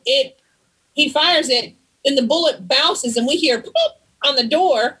 So he fires it, and the bullet bounces, and we hear poop on the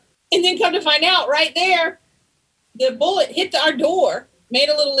door, and then come to find out right there, the bullet hit our door, made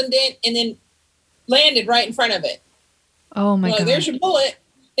a little indent, and then landed right in front of it. Oh my God. There's your bullet.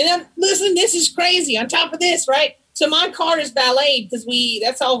 And then, listen, this is crazy. On top of this, right? So my car is valeted because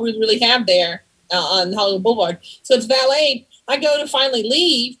that's all we really have there on Hollywood Boulevard. So it's valeted. I go to finally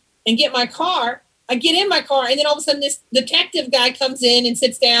leave and get my car. I get in my car, and then all of a sudden this detective guy comes in and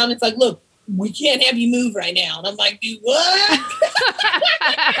sits down. It's like, look, we can't have you move right now. And I'm like, dude, what?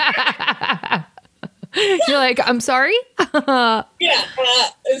 You're like, I'm sorry? Yeah.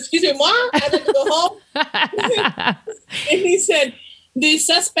 Excuse me, moi? I'd like to go home. And he said, the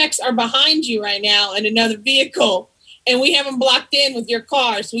suspects are behind you right now in another vehicle. and we have them blocked in with your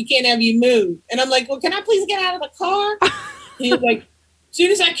car, so we can't have you move. And I'm like, well, can I please get out of the car? And he was like, as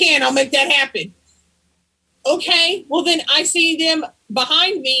soon as I can, I'll make that happen. Okay, well, then I see them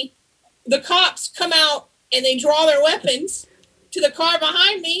behind me. The cops come out and they draw their weapons to the car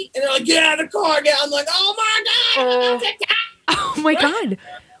behind me, and they're like, get out of the car. I'm like, oh my God. Oh my God.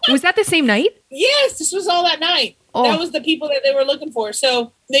 Was that the same night? Yes, this was all that night. Oh. That was the people that they were looking for.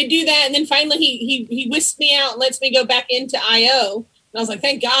 So they do that, and then finally he whisks me out and lets me go back into IO. And I was like,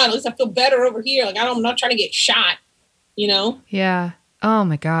 thank God, at least I feel better over here. Like, I'm not trying to get shot, you know? Yeah. Oh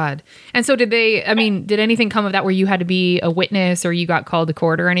my God. And so did anything come of that where you had to be a witness or you got called to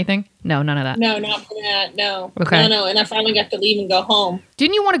court or anything? No, none of that. No, not for that. No. Okay. No. And I finally got to leave and go home.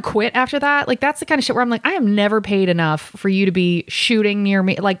 Didn't you want to quit after that? Like, that's the kind of shit where I'm like, I am never paid enough for you to be shooting near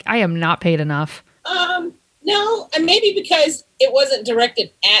me. Like, I am not paid enough. No. And maybe because it wasn't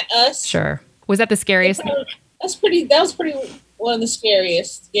directed at us. Sure. Was that the scariest? That was pretty one of the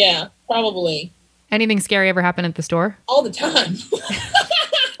scariest. Yeah, probably. Anything scary ever happen at the store? All the time.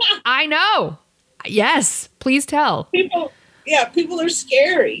 I know. Yes. Please tell. People are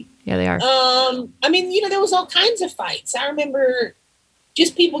scary. Yeah, they are. I mean, there was all kinds of fights. I remember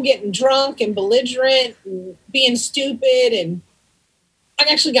just people getting drunk and belligerent and being stupid. And I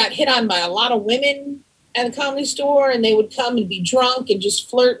actually got hit on by a lot of women at the Comedy Store, and they would come and be drunk and just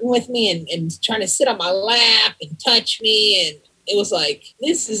flirting with me and trying to sit on my lap and touch me. And it was like,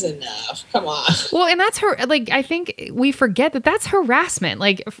 this is enough. Come on. Well, and that's her. Like, I think we forget that that's harassment.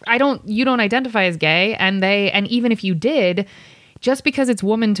 Like, you don't identify as gay, and even if you did, just because it's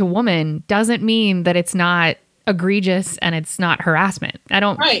woman to woman doesn't mean that it's not egregious and it's not harassment. I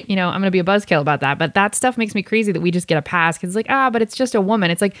don't, right. I'm going to be a buzzkill about that, but that stuff makes me crazy that we just get a pass because it's like, but it's just a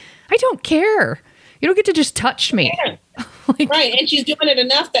woman. It's like, I don't care. You don't get to just touch me. Yeah. Right. And she's doing it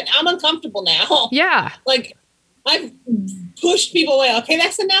enough that I'm uncomfortable now. Yeah. Like, I've pushed people away. Okay,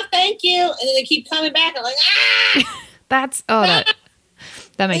 that's enough. Thank you. And then they keep coming back. I'm like,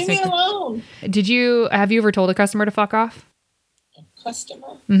 that makes me alone. Have you ever told a customer to fuck off? A customer?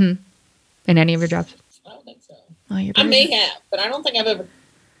 Mm-hmm. In any of your jobs? I don't think so. Oh, I may have, but I don't think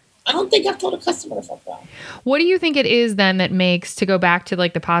I've told a customer to fuck off. What do you think it is then that makes, to go back to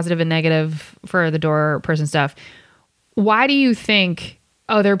like the positive and negative for the door person stuff, why do you think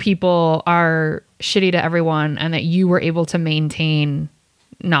other people are shitty to everyone and that you were able to maintain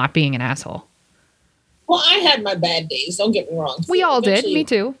not being an asshole? Well, I had my bad days. Don't get me wrong. We all did. Me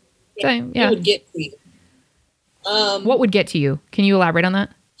too. Same. Yeah. It would get to you. What would get to you? Can you elaborate on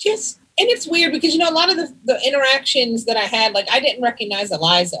that? And it's weird because, a lot of the interactions that I had, like, I didn't recognize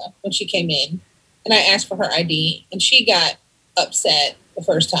Eliza when she came in and I asked for her ID and she got upset the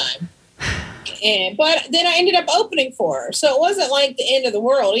first time. But then I ended up opening for her. So it wasn't like the end of the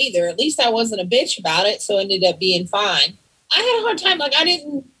world either. At least I wasn't a bitch about it. So it ended up being fine. I had a hard time. Like, I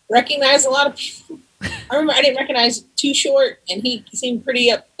didn't recognize a lot of people. I remember I didn't recognize Too Short, and he seemed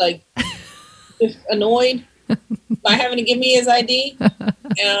pretty just annoyed by having to give me his ID.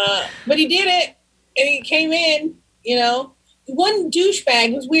 But he did it, and he came in, One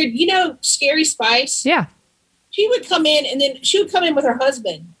douchebag was weird. Scary Spice? Yeah. She would come in, and then she would come in with her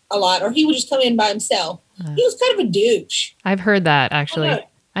husband a lot, or he would just come in by himself. He was kind of a douche. I've heard that, actually.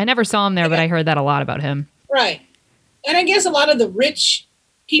 I never saw him there, but I heard that a lot about him. Right. And I guess a lot of the rich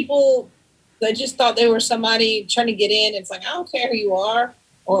people that just thought they were somebody trying to get in, it's like, I don't care who you are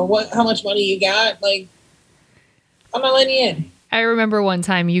or how much money you got. Like, I'm not letting you in. I remember one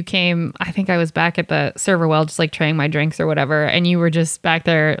time you came, I think I was back at the server well, just like trying my drinks or whatever. And you were just back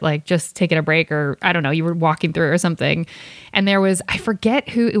there, like just taking a break, or I don't know, you were walking through or something. And there was, I forget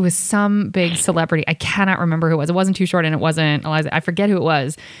who, it was some big celebrity. I cannot remember who it was. It wasn't Too Short and it wasn't Eliza. I forget who it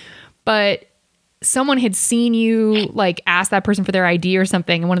was, but someone had seen you like ask that person for their ID or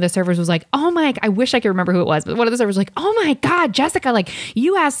something. And one of the servers was like, oh my, I wish I could remember who it was. But one of the servers was like, oh my God, Jessica, like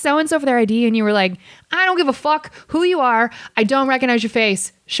you asked so-and-so for their ID. And you were like, I don't give a fuck who you are. I don't recognize your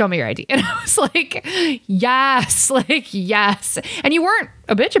face. Show me your ID. And I was like, yes, yes. And you weren't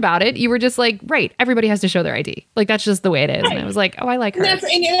a bitch about it. You were just like, right, everybody has to show their ID. Like, that's just the way it is. Right. And I was like, oh, I like her. And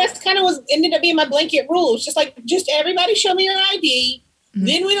that's kind of ended up being my blanket rule. It's just like, just everybody show me your ID. Mm-hmm.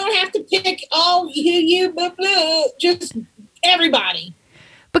 Then we don't have to pick, blah, blah, just everybody.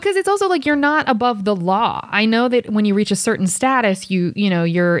 Because it's also like you're not above the law. I know that when you reach a certain status,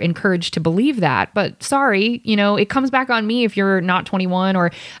 you're encouraged to believe that. But sorry, it comes back on me if you're not 21, or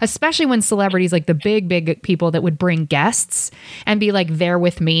especially when celebrities, like the big people that would bring guests and be like, they're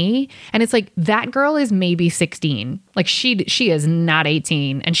with me. And it's like, that girl is maybe 16. Like she is not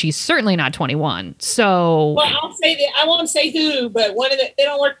 18, and she's certainly not 21. So, well, I'll say that I won't say who, but they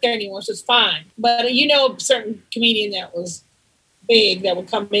don't work there anymore, so it's fine. But a certain comedian that was big that would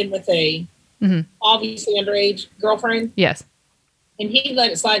come in with a obviously underage girlfriend. Yes. And he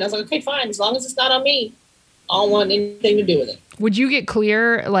let it slide. And I was like, okay, fine. As long as it's not on me, I don't want anything to do with it. Would you get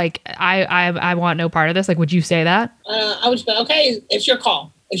clear, like, I want no part of this? Like, would you say that? I would say, okay, it's your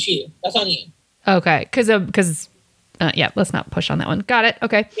call. It's you. That's on you. Okay. Because yeah, let's not push on that one. Got it.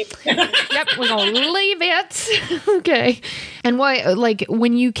 Okay. Yep, we're going to leave it. Okay. And why, like,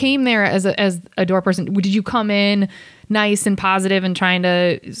 when you came there as a door person, did you come in nice and positive and trying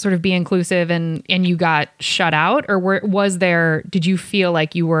to sort of be inclusive and you got shut out? Or did you feel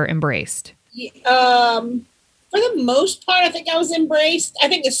like you were embraced? For the most part, I think I was embraced. I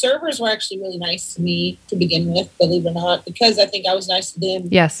think the servers were actually really nice to me to begin with, believe it or not, because I think I was nice to them.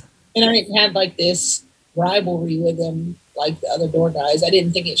 Yes. And I didn't have like this rivalry with them like the other door guys. I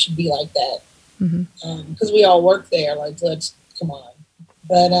didn't think it should be like that because we all work there. Like, let's come on.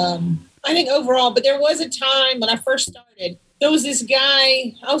 But I think overall, but there was a time when I first started, there was this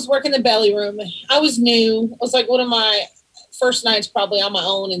guy, I was working the belly room. I was new. It was like one of my first nights probably on my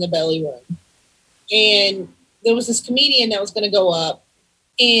own in the belly room. And there was this comedian that was going to go up,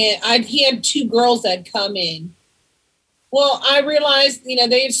 and he had two girls that had come in. Well, I realized,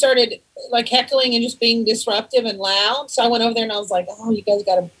 they had started like heckling and just being disruptive and loud. So I went over there and I was like, oh, you guys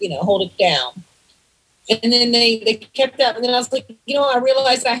got to, hold it down. And then they kept up. And then I was like, I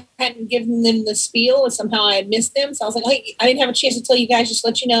realized I hadn't given them the spiel and somehow I had missed them. So I was like, hey, I didn't have a chance to tell you guys, just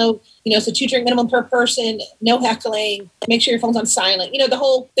let you know, it's a 2-drink minimum per person, no heckling, make sure your phone's on silent, the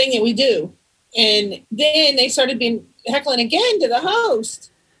whole thing that we do. And then they started being heckling again to the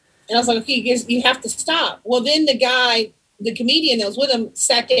host. And I was like, okay, you have to stop. Well, then the comedian that was with him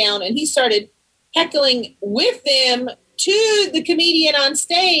sat down and he started heckling with them to the comedian on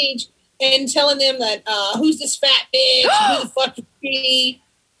stage and telling them that, who's this fat bitch? Who the fuck is she?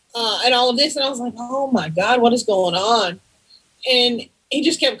 And all of this. And I was like, oh my God, what is going on? And he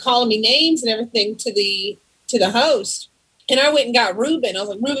just kept calling me names and everything to the host. And I went and got Ruben. I was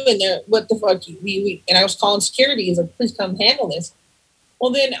like, Ruben, what the fuck? And I was calling security. He's like, please come handle this.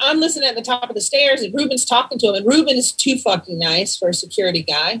 Well, then I'm listening at the top of the stairs and Ruben's talking to him. And Ruben is too fucking nice for a security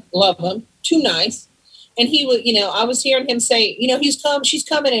guy. Love him. Too nice. And he was, I was hearing him say, she's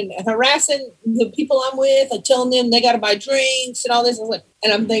coming and harassing the people I'm with, like telling them they got to buy drinks and all this. I was like,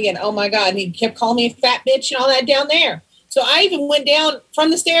 and I'm thinking, oh my God. And he kept calling me a fat bitch and all that down there. So I even went down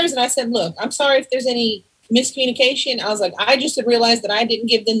from the stairs and I said, look, I'm sorry if there's any miscommunication. I was like, I just had realized that I didn't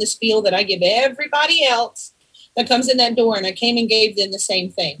give them the spiel that I give everybody else that comes in that door. And I came and gave them the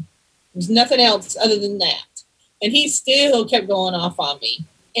same thing. There's nothing else other than that. And he still kept going off on me.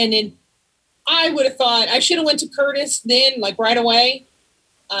 And then I would have thought I should have went to Curtis then, like right away.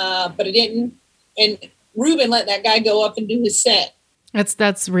 But I didn't. And Ruben let that guy go up and do his set.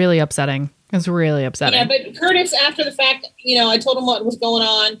 That's really upsetting. It's really upsetting. Yeah, but Curtis, after the fact, I told him what was going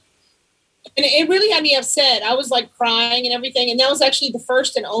on. And it really had me upset. I was like crying and everything. And that was actually the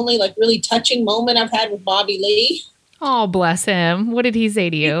first and only like really touching moment I've had with Bobby Lee. Oh, bless him. What did he say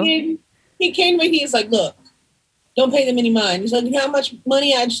to you? He came to me. He's like, look, don't pay them any mind. He's like, you know how much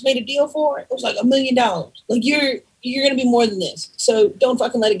money I just made a deal for? It was like $1 million. Like you're going to be more than this. So don't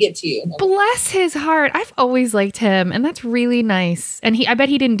fucking let it get to you. Bless his heart. I've always liked him. And that's really nice. And I bet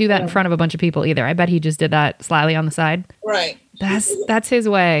he didn't do that in front of a bunch of people either. I bet he just did that slyly on the side. Right. That's his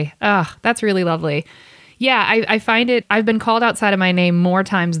way. Oh, that's really lovely. Yeah, I find it, I've been called outside of my name more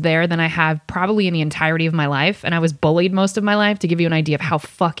times there than I have probably in the entirety of my life. And I was bullied most of my life, to give you an idea of how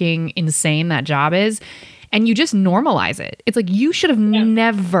fucking insane that job is. And you just normalize it. It's like you should have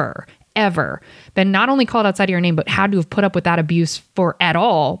never, ever been not only called outside of your name, but had to have put up with that abuse for at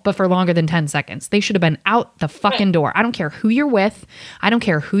all, but for longer than 10 seconds. They should have been out the fucking door. I don't care who you're with. I don't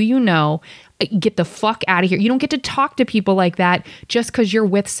care who you know. Get the fuck out of here. You don't get to talk to people like that just because you're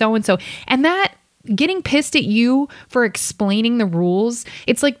with so-and-so. And that getting pissed at you for explaining the rules,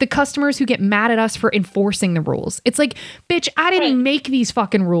 it's like the customers who get mad at us for enforcing the rules. It's like, bitch, I didn't make these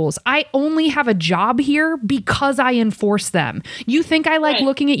fucking rules. I only have a job here because I enforce them. You think I like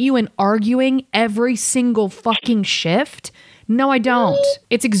looking at you and arguing every single fucking shift? No, I don't.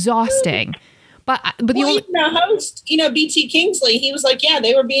 It's exhausting. But the only host, BT Kingsley, he was like, yeah,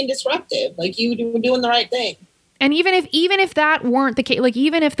 they were being disruptive. Like you were doing the right thing. And even if that weren't the case, like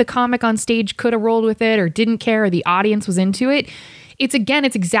even if the comic on stage could have rolled with it or didn't care or the audience was into it, it's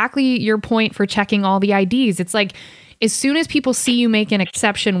exactly your point for checking all the IDs. It's like, as soon as people see you make an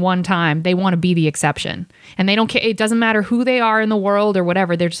exception one time, they want to be the exception. And they don't care. It doesn't matter who they are in the world or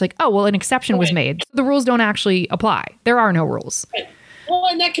whatever. They're just like, oh, well, an exception was made. The rules don't actually apply. There are no rules. Well,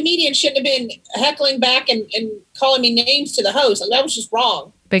 and that comedian shouldn't have been heckling back and calling me names to the host. Like, that was just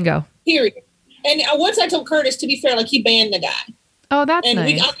wrong. Bingo. Period. And once I told Curtis, to be fair, like, he banned the guy. Oh, that's and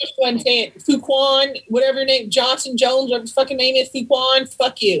nice. And I just went and saying, Fuquan, whatever your name, Johnson, Jones, whatever his fucking name is, Fuquan,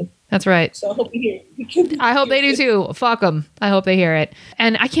 fuck you. That's right. So I hope you hear it. I hope they do too. Fuck them. I hope they hear it.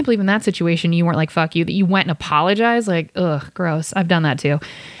 And I can't believe in that situation you weren't like, fuck you, that you went and apologized. Like, ugh, gross. I've done that too.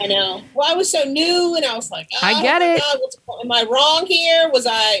 I know. Well, I was so new and I was like, I get it. God, am I wrong here? What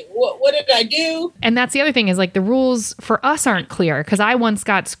did I do? And that's the other thing is like the rules for us aren't clear, because I once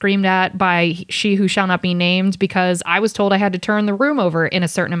got screamed at by she who shall not be named because I was told I had to turn the room over in a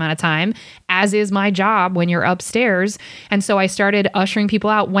certain amount of time, as is my job when you're upstairs. And so I started ushering people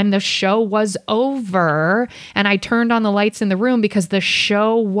out when the show was over, and I turned on the lights in the room because the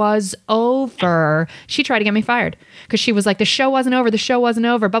show was over. She tried to get me fired because she was like, the show wasn't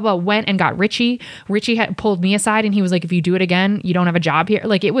over, blah, blah. Went and got Richie had pulled me aside and he was like, if you do it again, you don't have a job here.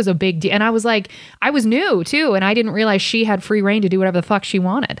 Like, it was a big deal. And I was like, I was new too, and I didn't realize she had free reign to do whatever the fuck she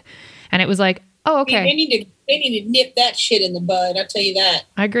wanted. And it was like, oh, okay. They need to nip that shit in the bud. I'll tell you that.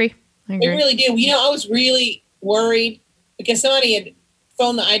 I agree. They really do. You know, I was really worried because somebody had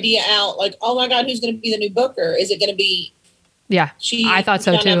thrown the idea out, like, oh my God, who's going to be the new booker? Is it going to be? Yeah, I thought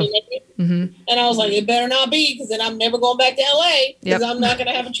so too. Mm-hmm. And I was like, it better not be, because then I'm never going back to LA, because I'm not going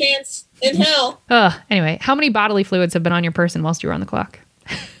to have a chance in hell. Anyway, how many bodily fluids have been on your person whilst you were on the clock?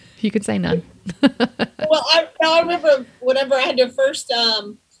 You could say none. Well, I remember whenever I had to first,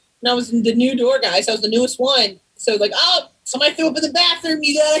 when I was the new door guy, so I was the newest one. So like, oh, somebody threw up in the bathroom.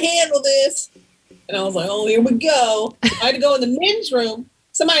 You got to handle this. And I was like, oh, here we go. I had to go in the men's room.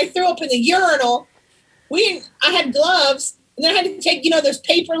 Somebody threw up in the urinal. I had gloves. And then I had to take, those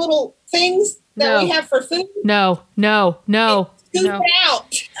paper little things that we have for food. No. Scoop it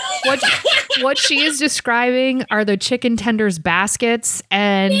out. What she is describing are the chicken tenders baskets.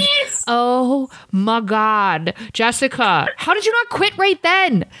 And oh my God, Jessica, how did you not quit right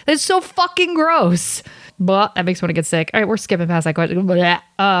then? That's so fucking gross. But that makes me want to get sick. All right, we're skipping past that question.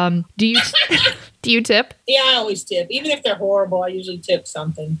 Do you tip? Yeah, I always tip. Even if they're horrible, I usually tip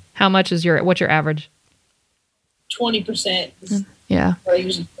something. How much is what's your average? 20%. Yeah. What I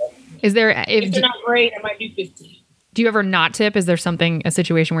usually tip. Is there, if they're not great, I might do 50. Do you ever not tip? Is there a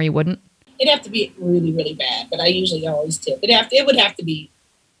situation where you wouldn't? It'd have to be really, really bad, but I usually always tip. It would have to be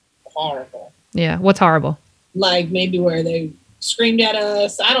horrible. Yeah. What's horrible? Like maybe where they screamed at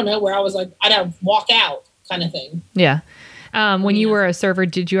us. I don't know, where I was like, I'd have to walk out kind of thing. Yeah. When you were a server,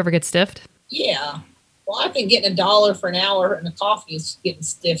 did you ever get stiffed? Yeah. Well, I've been getting $1 for an hour and a coffee is getting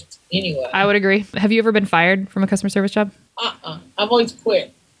stiffed anyway. I would agree. Have you ever been fired from a customer service job? I've always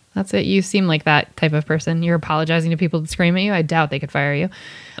quit. That's it. You seem like that type of person. You're apologizing to people that scream at you. I doubt they could fire you.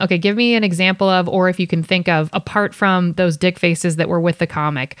 Okay, give me an example of, or if you can think of, apart from those dick faces that were with the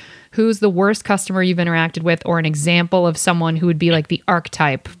comic, who's the worst customer you've interacted with, or an example of someone who would be like the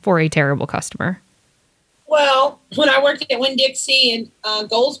archetype for a terrible customer? Well, when I worked at Winn-Dixie and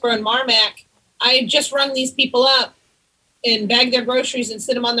Goldsboro and Marmac, I had just rung these people up and bagged their groceries and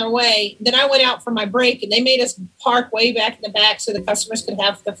sent them on their way. Then I went out for my break and they made us park way back in the back so the customers could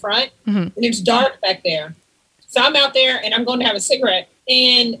have the front. Mm-hmm. And it's dark back there. So I'm out there and I'm going to have a cigarette.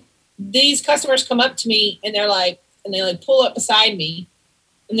 And these customers come up to me and they pull up beside me.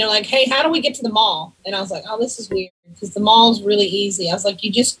 And they're like, hey, how do we get to the mall? And I was like, oh, this is weird because the mall's really easy. I was like,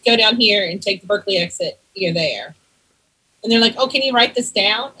 you just go down here and take the Berkeley exit. You're there. And they're like, oh, can you write this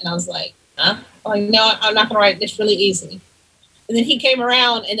down? And I was like, huh? I'm like, no, I'm not going to write this really easy. And then he came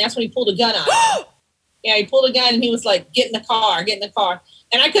around, and that's when he pulled a gun out. Yeah, he pulled a gun, and he was like, get in the car.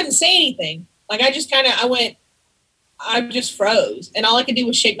 And I couldn't say anything. Like, I just froze. And all I could do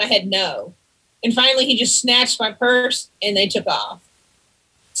was shake my head no. And finally, he just snatched my purse, and they took off.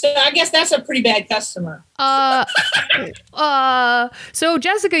 So I guess that's a pretty bad customer. So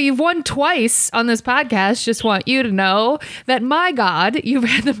Jessica, you've won twice on this podcast. Just want you to know that, my God, you've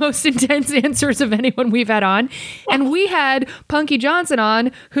had the most intense answers of anyone we've had on. And we had Punky Johnson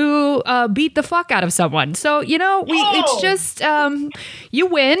on who beat the fuck out of someone. So, it's just, you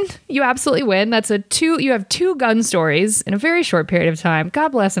win. You absolutely win. You have 2 gun stories in a very short period of time. God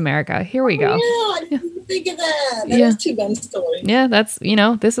bless America. Here we go. Yeah, I didn't think of that. That is 2 gun stories. Yeah, that's,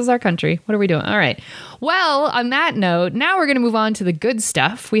 this is our country. What are we doing? All right. Well, on that note, now we're going to move on to the good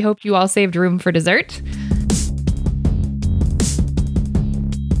stuff. We hope you all saved room for dessert.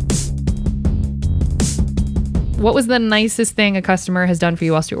 What was the nicest thing a customer has done for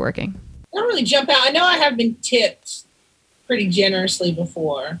you whilst you're working? I don't really jump out. I know I have been tipped pretty generously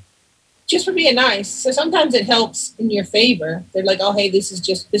before, just for being nice. So sometimes it helps in your favor. They're like, "Oh, hey, this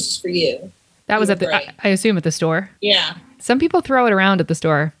is for you." That was at the, I assume at the store. Yeah. Some people throw it around at the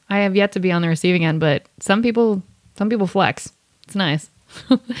store. I have yet to be on the receiving end, but some people flex. It's nice.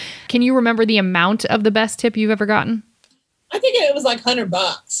 Can you remember the amount of the best tip you've ever gotten? I think it was like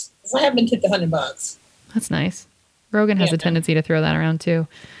 $100. So I have been tipped $100. That's nice. Rogan has a tendency to throw that around too.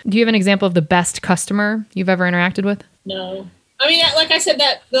 Do you have an example of the best customer you've ever interacted with? No. I mean, like I said,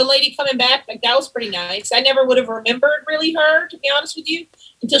 that the lady coming back, like that was pretty nice. I never would have remembered really her, to be honest with you,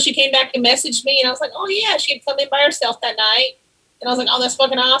 until she came back and messaged me. And I was like, oh yeah, she had come in by herself that night. And I was like, oh, that's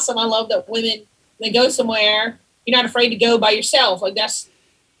fucking awesome. I love that women, they go somewhere, you're not afraid to go by yourself. Like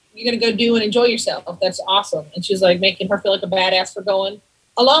you're going to go do and enjoy yourself. That's awesome. And she was like making her feel like a badass for going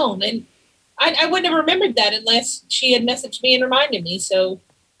alone. And I wouldn't have remembered that unless she had messaged me and reminded me. So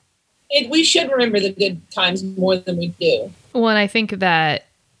we should remember the good times more than we do. Well, and I think that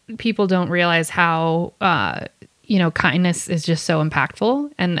people don't realize how, kindness is just so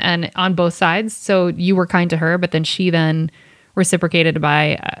impactful and on both sides. So you were kind to her, but then she then reciprocated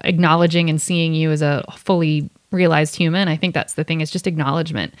by acknowledging and seeing you as a fully realized human. I think that's the thing, is just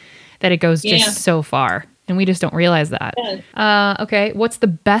acknowledgement that it goes just so far. And we just don't realize that. Yeah. Okay. What's the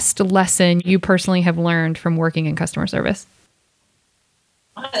best lesson you personally have learned from working in customer service?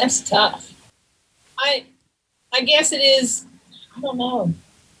 That's tough. I guess it is. I don't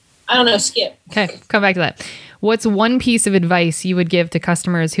know. Skip. Okay. Come back to that. What's one piece of advice you would give to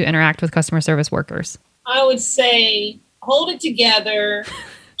customers who interact with customer service workers? I would say hold it together,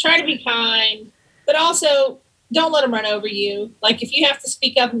 try to be kind, but also don't let them run over you. Like if you have to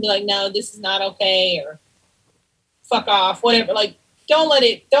speak up and be like, no, this is not okay, or fuck off, whatever. Like don't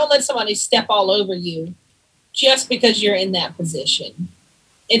let somebody step all over you just because you're in that position.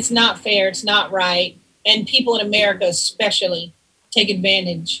 It's not fair. It's not right. And people in America especially take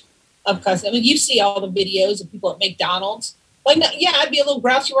advantage of customers. I mean, you see all the videos of people at McDonald's. Like, yeah, I'd be a little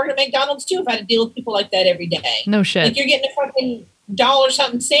grouchy working at McDonald's too if I had to deal with people like that every day. No shit. Like you're getting a fucking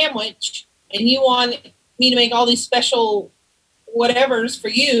 $1 sandwich and you want me to make all these special whatevers for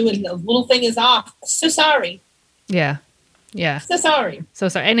you and the little thing is off. So sorry. Yeah. Yeah. So sorry.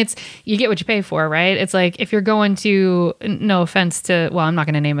 And you get what you pay for, right? It's like if you're going to, no offense to, well, I'm not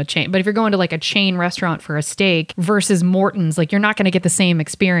going to name a chain, but if you're going to like a chain restaurant for a steak versus Morton's, like you're not going to get the same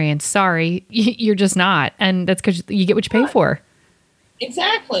experience. Sorry. You're just not. And that's because you get what you pay for.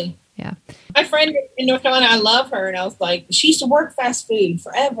 Exactly. Yeah. My friend in North Carolina, I love her. And I was like, she used to work fast food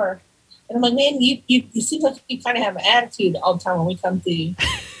forever. And I'm like, man, you seem like you kind of have an attitude all the time when we come to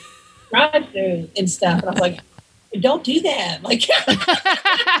drive-through and stuff. And I was like, don't do that. Like,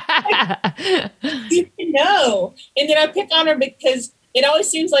 you know. And then I pick on her because it always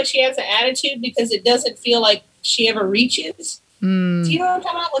seems like she has an attitude because it doesn't feel like she ever reaches. Do you know what I'm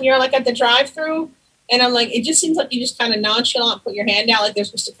talking about? When you're like at the drive-through and I'm like, it just seems like you just kind of nonchalant put your hand out like they're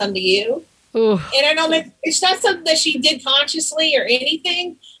supposed to come to you. Ooh. And I know that it's not something that she did consciously or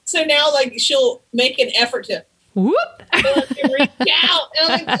anything. So now like she'll make an effort to whoop. Reach out.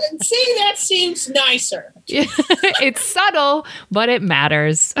 And I'm like, see, that seems nicer. It's subtle, but it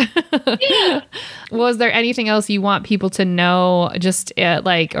matters. Yeah. Was there anything else you want people to know, just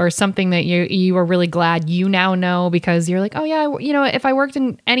or something that you were really glad you now know because you're like, oh yeah, if I worked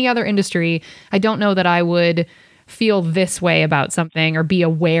in any other industry, I don't know that I would feel this way about something or be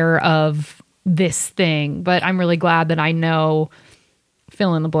aware of this thing, but I'm really glad that I know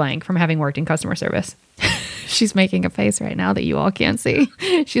fill in the blank from having worked in customer service. She's making a face right now that you all can't see.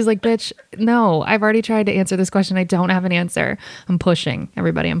 She's like, bitch, no, I've already tried to answer this question. I don't have an answer. I'm pushing.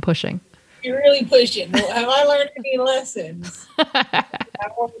 Everybody, I'm pushing. You're really pushing. Well, have I learned any lessons I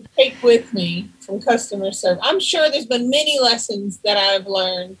want to take with me from customer service? I'm sure there's been many lessons that I've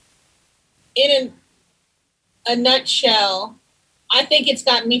learned. In a nutshell, I think it's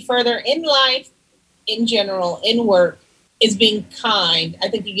gotten me further in life, in general, in work, is being kind. I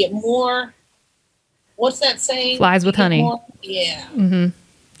think you get more. What's that saying? Flies with honey. Yeah. Mm-hmm.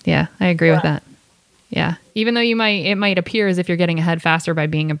 Yeah, I agree with that. Yeah. Even though it might appear as if you're getting ahead faster by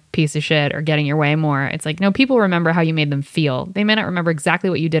being a piece of shit or getting your way more. It's like, no, people remember how you made them feel. They may not remember exactly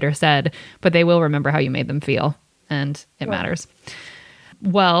what you did or said, but they will remember how you made them feel. And it matters.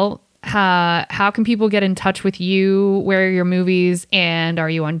 Well, how can people get in touch with you? Where are your movies? And are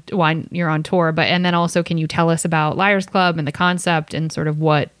you you're on tour, and then also, can you tell us about Liars Club and the concept and sort of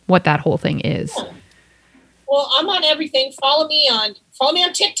what that whole thing is? Yeah. Well, I'm on everything. Follow me on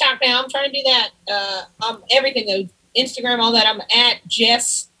TikTok now. I'm trying to do that. Everything, though. Instagram, all that. I'm at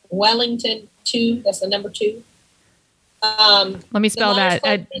Jess Wellington 2. That's the number 2. Let me spell that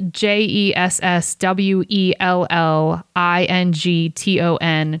at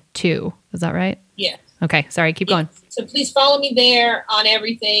JESSWELLINGTON 2. Is that right? Yeah. Okay. Sorry. Keep going. So please follow me there on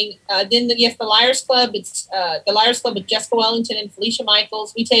everything. Then the Liars Club. It's the Liars Club with Jessica Wellington and Felicia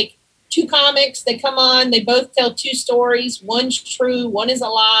Michaels. We take 2 comics. They come on. They both tell 2 stories. One's true. One is a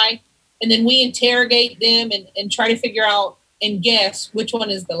lie. And then we interrogate them and try to figure out and guess which one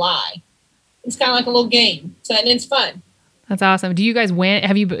is the lie. It's kind of like a little game. So, and it's fun. That's awesome. Do you guys win?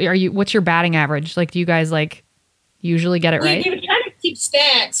 What's your batting average? Like, do you guys like usually get it right? We try to keep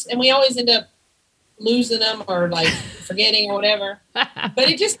stats and we always end up losing them or like forgetting or whatever. But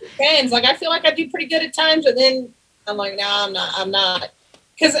it just depends. Like, I feel like I do pretty good at times, but then I'm like, no, I'm not.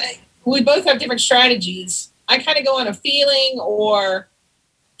 Because we both have different strategies. I kind of go on a feeling, or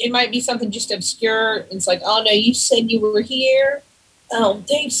it might be something just obscure. It's like, oh no, you said you were here. I don't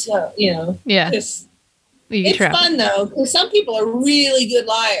think so. Yeah. It's fun though, because some people are really good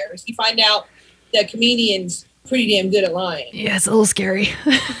liars. You find out that comedians pretty damn good at lying. Yeah, it's a little scary.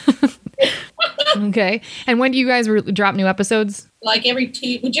 Okay. And when do you guys drop new episodes? Like every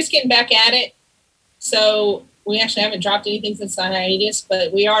 2. We're just getting back at it. So we actually haven't dropped anything since the hiatus,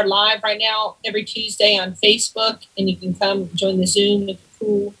 but we are live right now every Tuesday on Facebook, and you can come join the Zoom if you're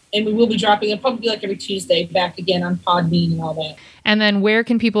cool. And we will be dropping it probably like every Tuesday back again on Podbean and all that. And then where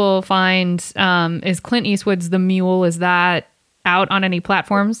can people find, is Clint Eastwood's The Mule, is that out on any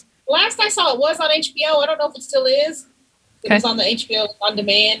platforms? Last I saw it was on HBO. I don't know if it still is. It was on the HBO on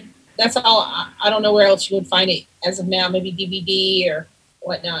demand. That's all. I don't know where else you would find it as of now, maybe DVD or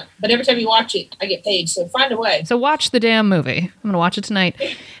whatnot. But every time you watch it, I get paid. So find a way. So watch the damn movie. I'm going to watch it tonight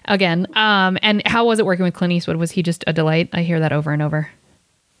again. And how was it working with Clint Eastwood? Was he just a delight? I hear that over and over.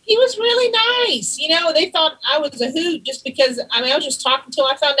 He was really nice. They thought I was a hoot just because, I was just talking to him.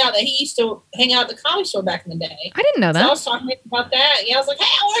 I found out that he used to hang out at the Comedy Store back in the day. I didn't know that. So I was talking to him about that. Yeah, I was like, hey,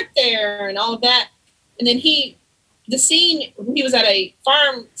 I worked there and all of that. And then he was at a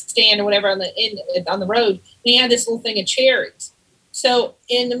farm stand or whatever on the road, and he had this little thing of cherries. So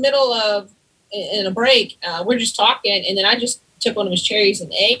in the middle of in a break, we're just talking, and then I just took one of his cherries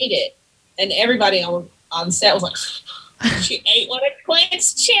and ate it, and everybody on set was like, "She ate one of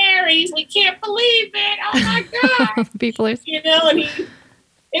Clint's cherries. We can't believe it! Oh my god!" People are, and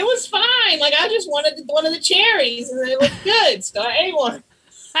it was fine. Like, I just wanted one of the cherries, and they looked good, so I ate one.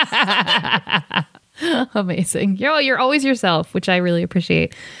 Amazing. You're always yourself, which I really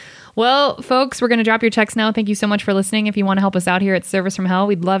appreciate. Well, folks, we're going to drop your checks now. Thank you so much for listening. If you want to help us out here at Service from Hell,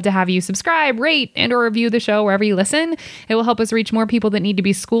 we'd love to have you subscribe, rate, and or review the show wherever you listen. It will help us reach more people that need to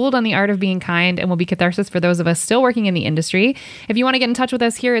be schooled on the art of being kind and will be catharsis for those of us still working in the industry. If you want to get in touch with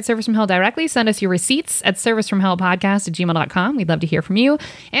us here at Service from Hell directly, send us your receipts at servicefromhellpodcast@gmail.com. We'd love to hear from you.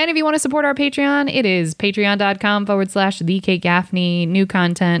 And if you want to support our Patreon, it is patreon.com/The Kate Gaffney. New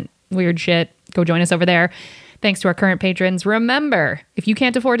content, weird shit. Go join us over there. Thanks to our current patrons. Remember, if you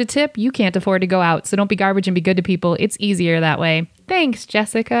can't afford to tip, you can't afford to go out. So don't be garbage and be good to people. It's easier that way. Thanks,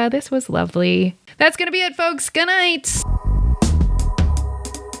 Jessica. This was lovely. That's going to be it, folks. Good night.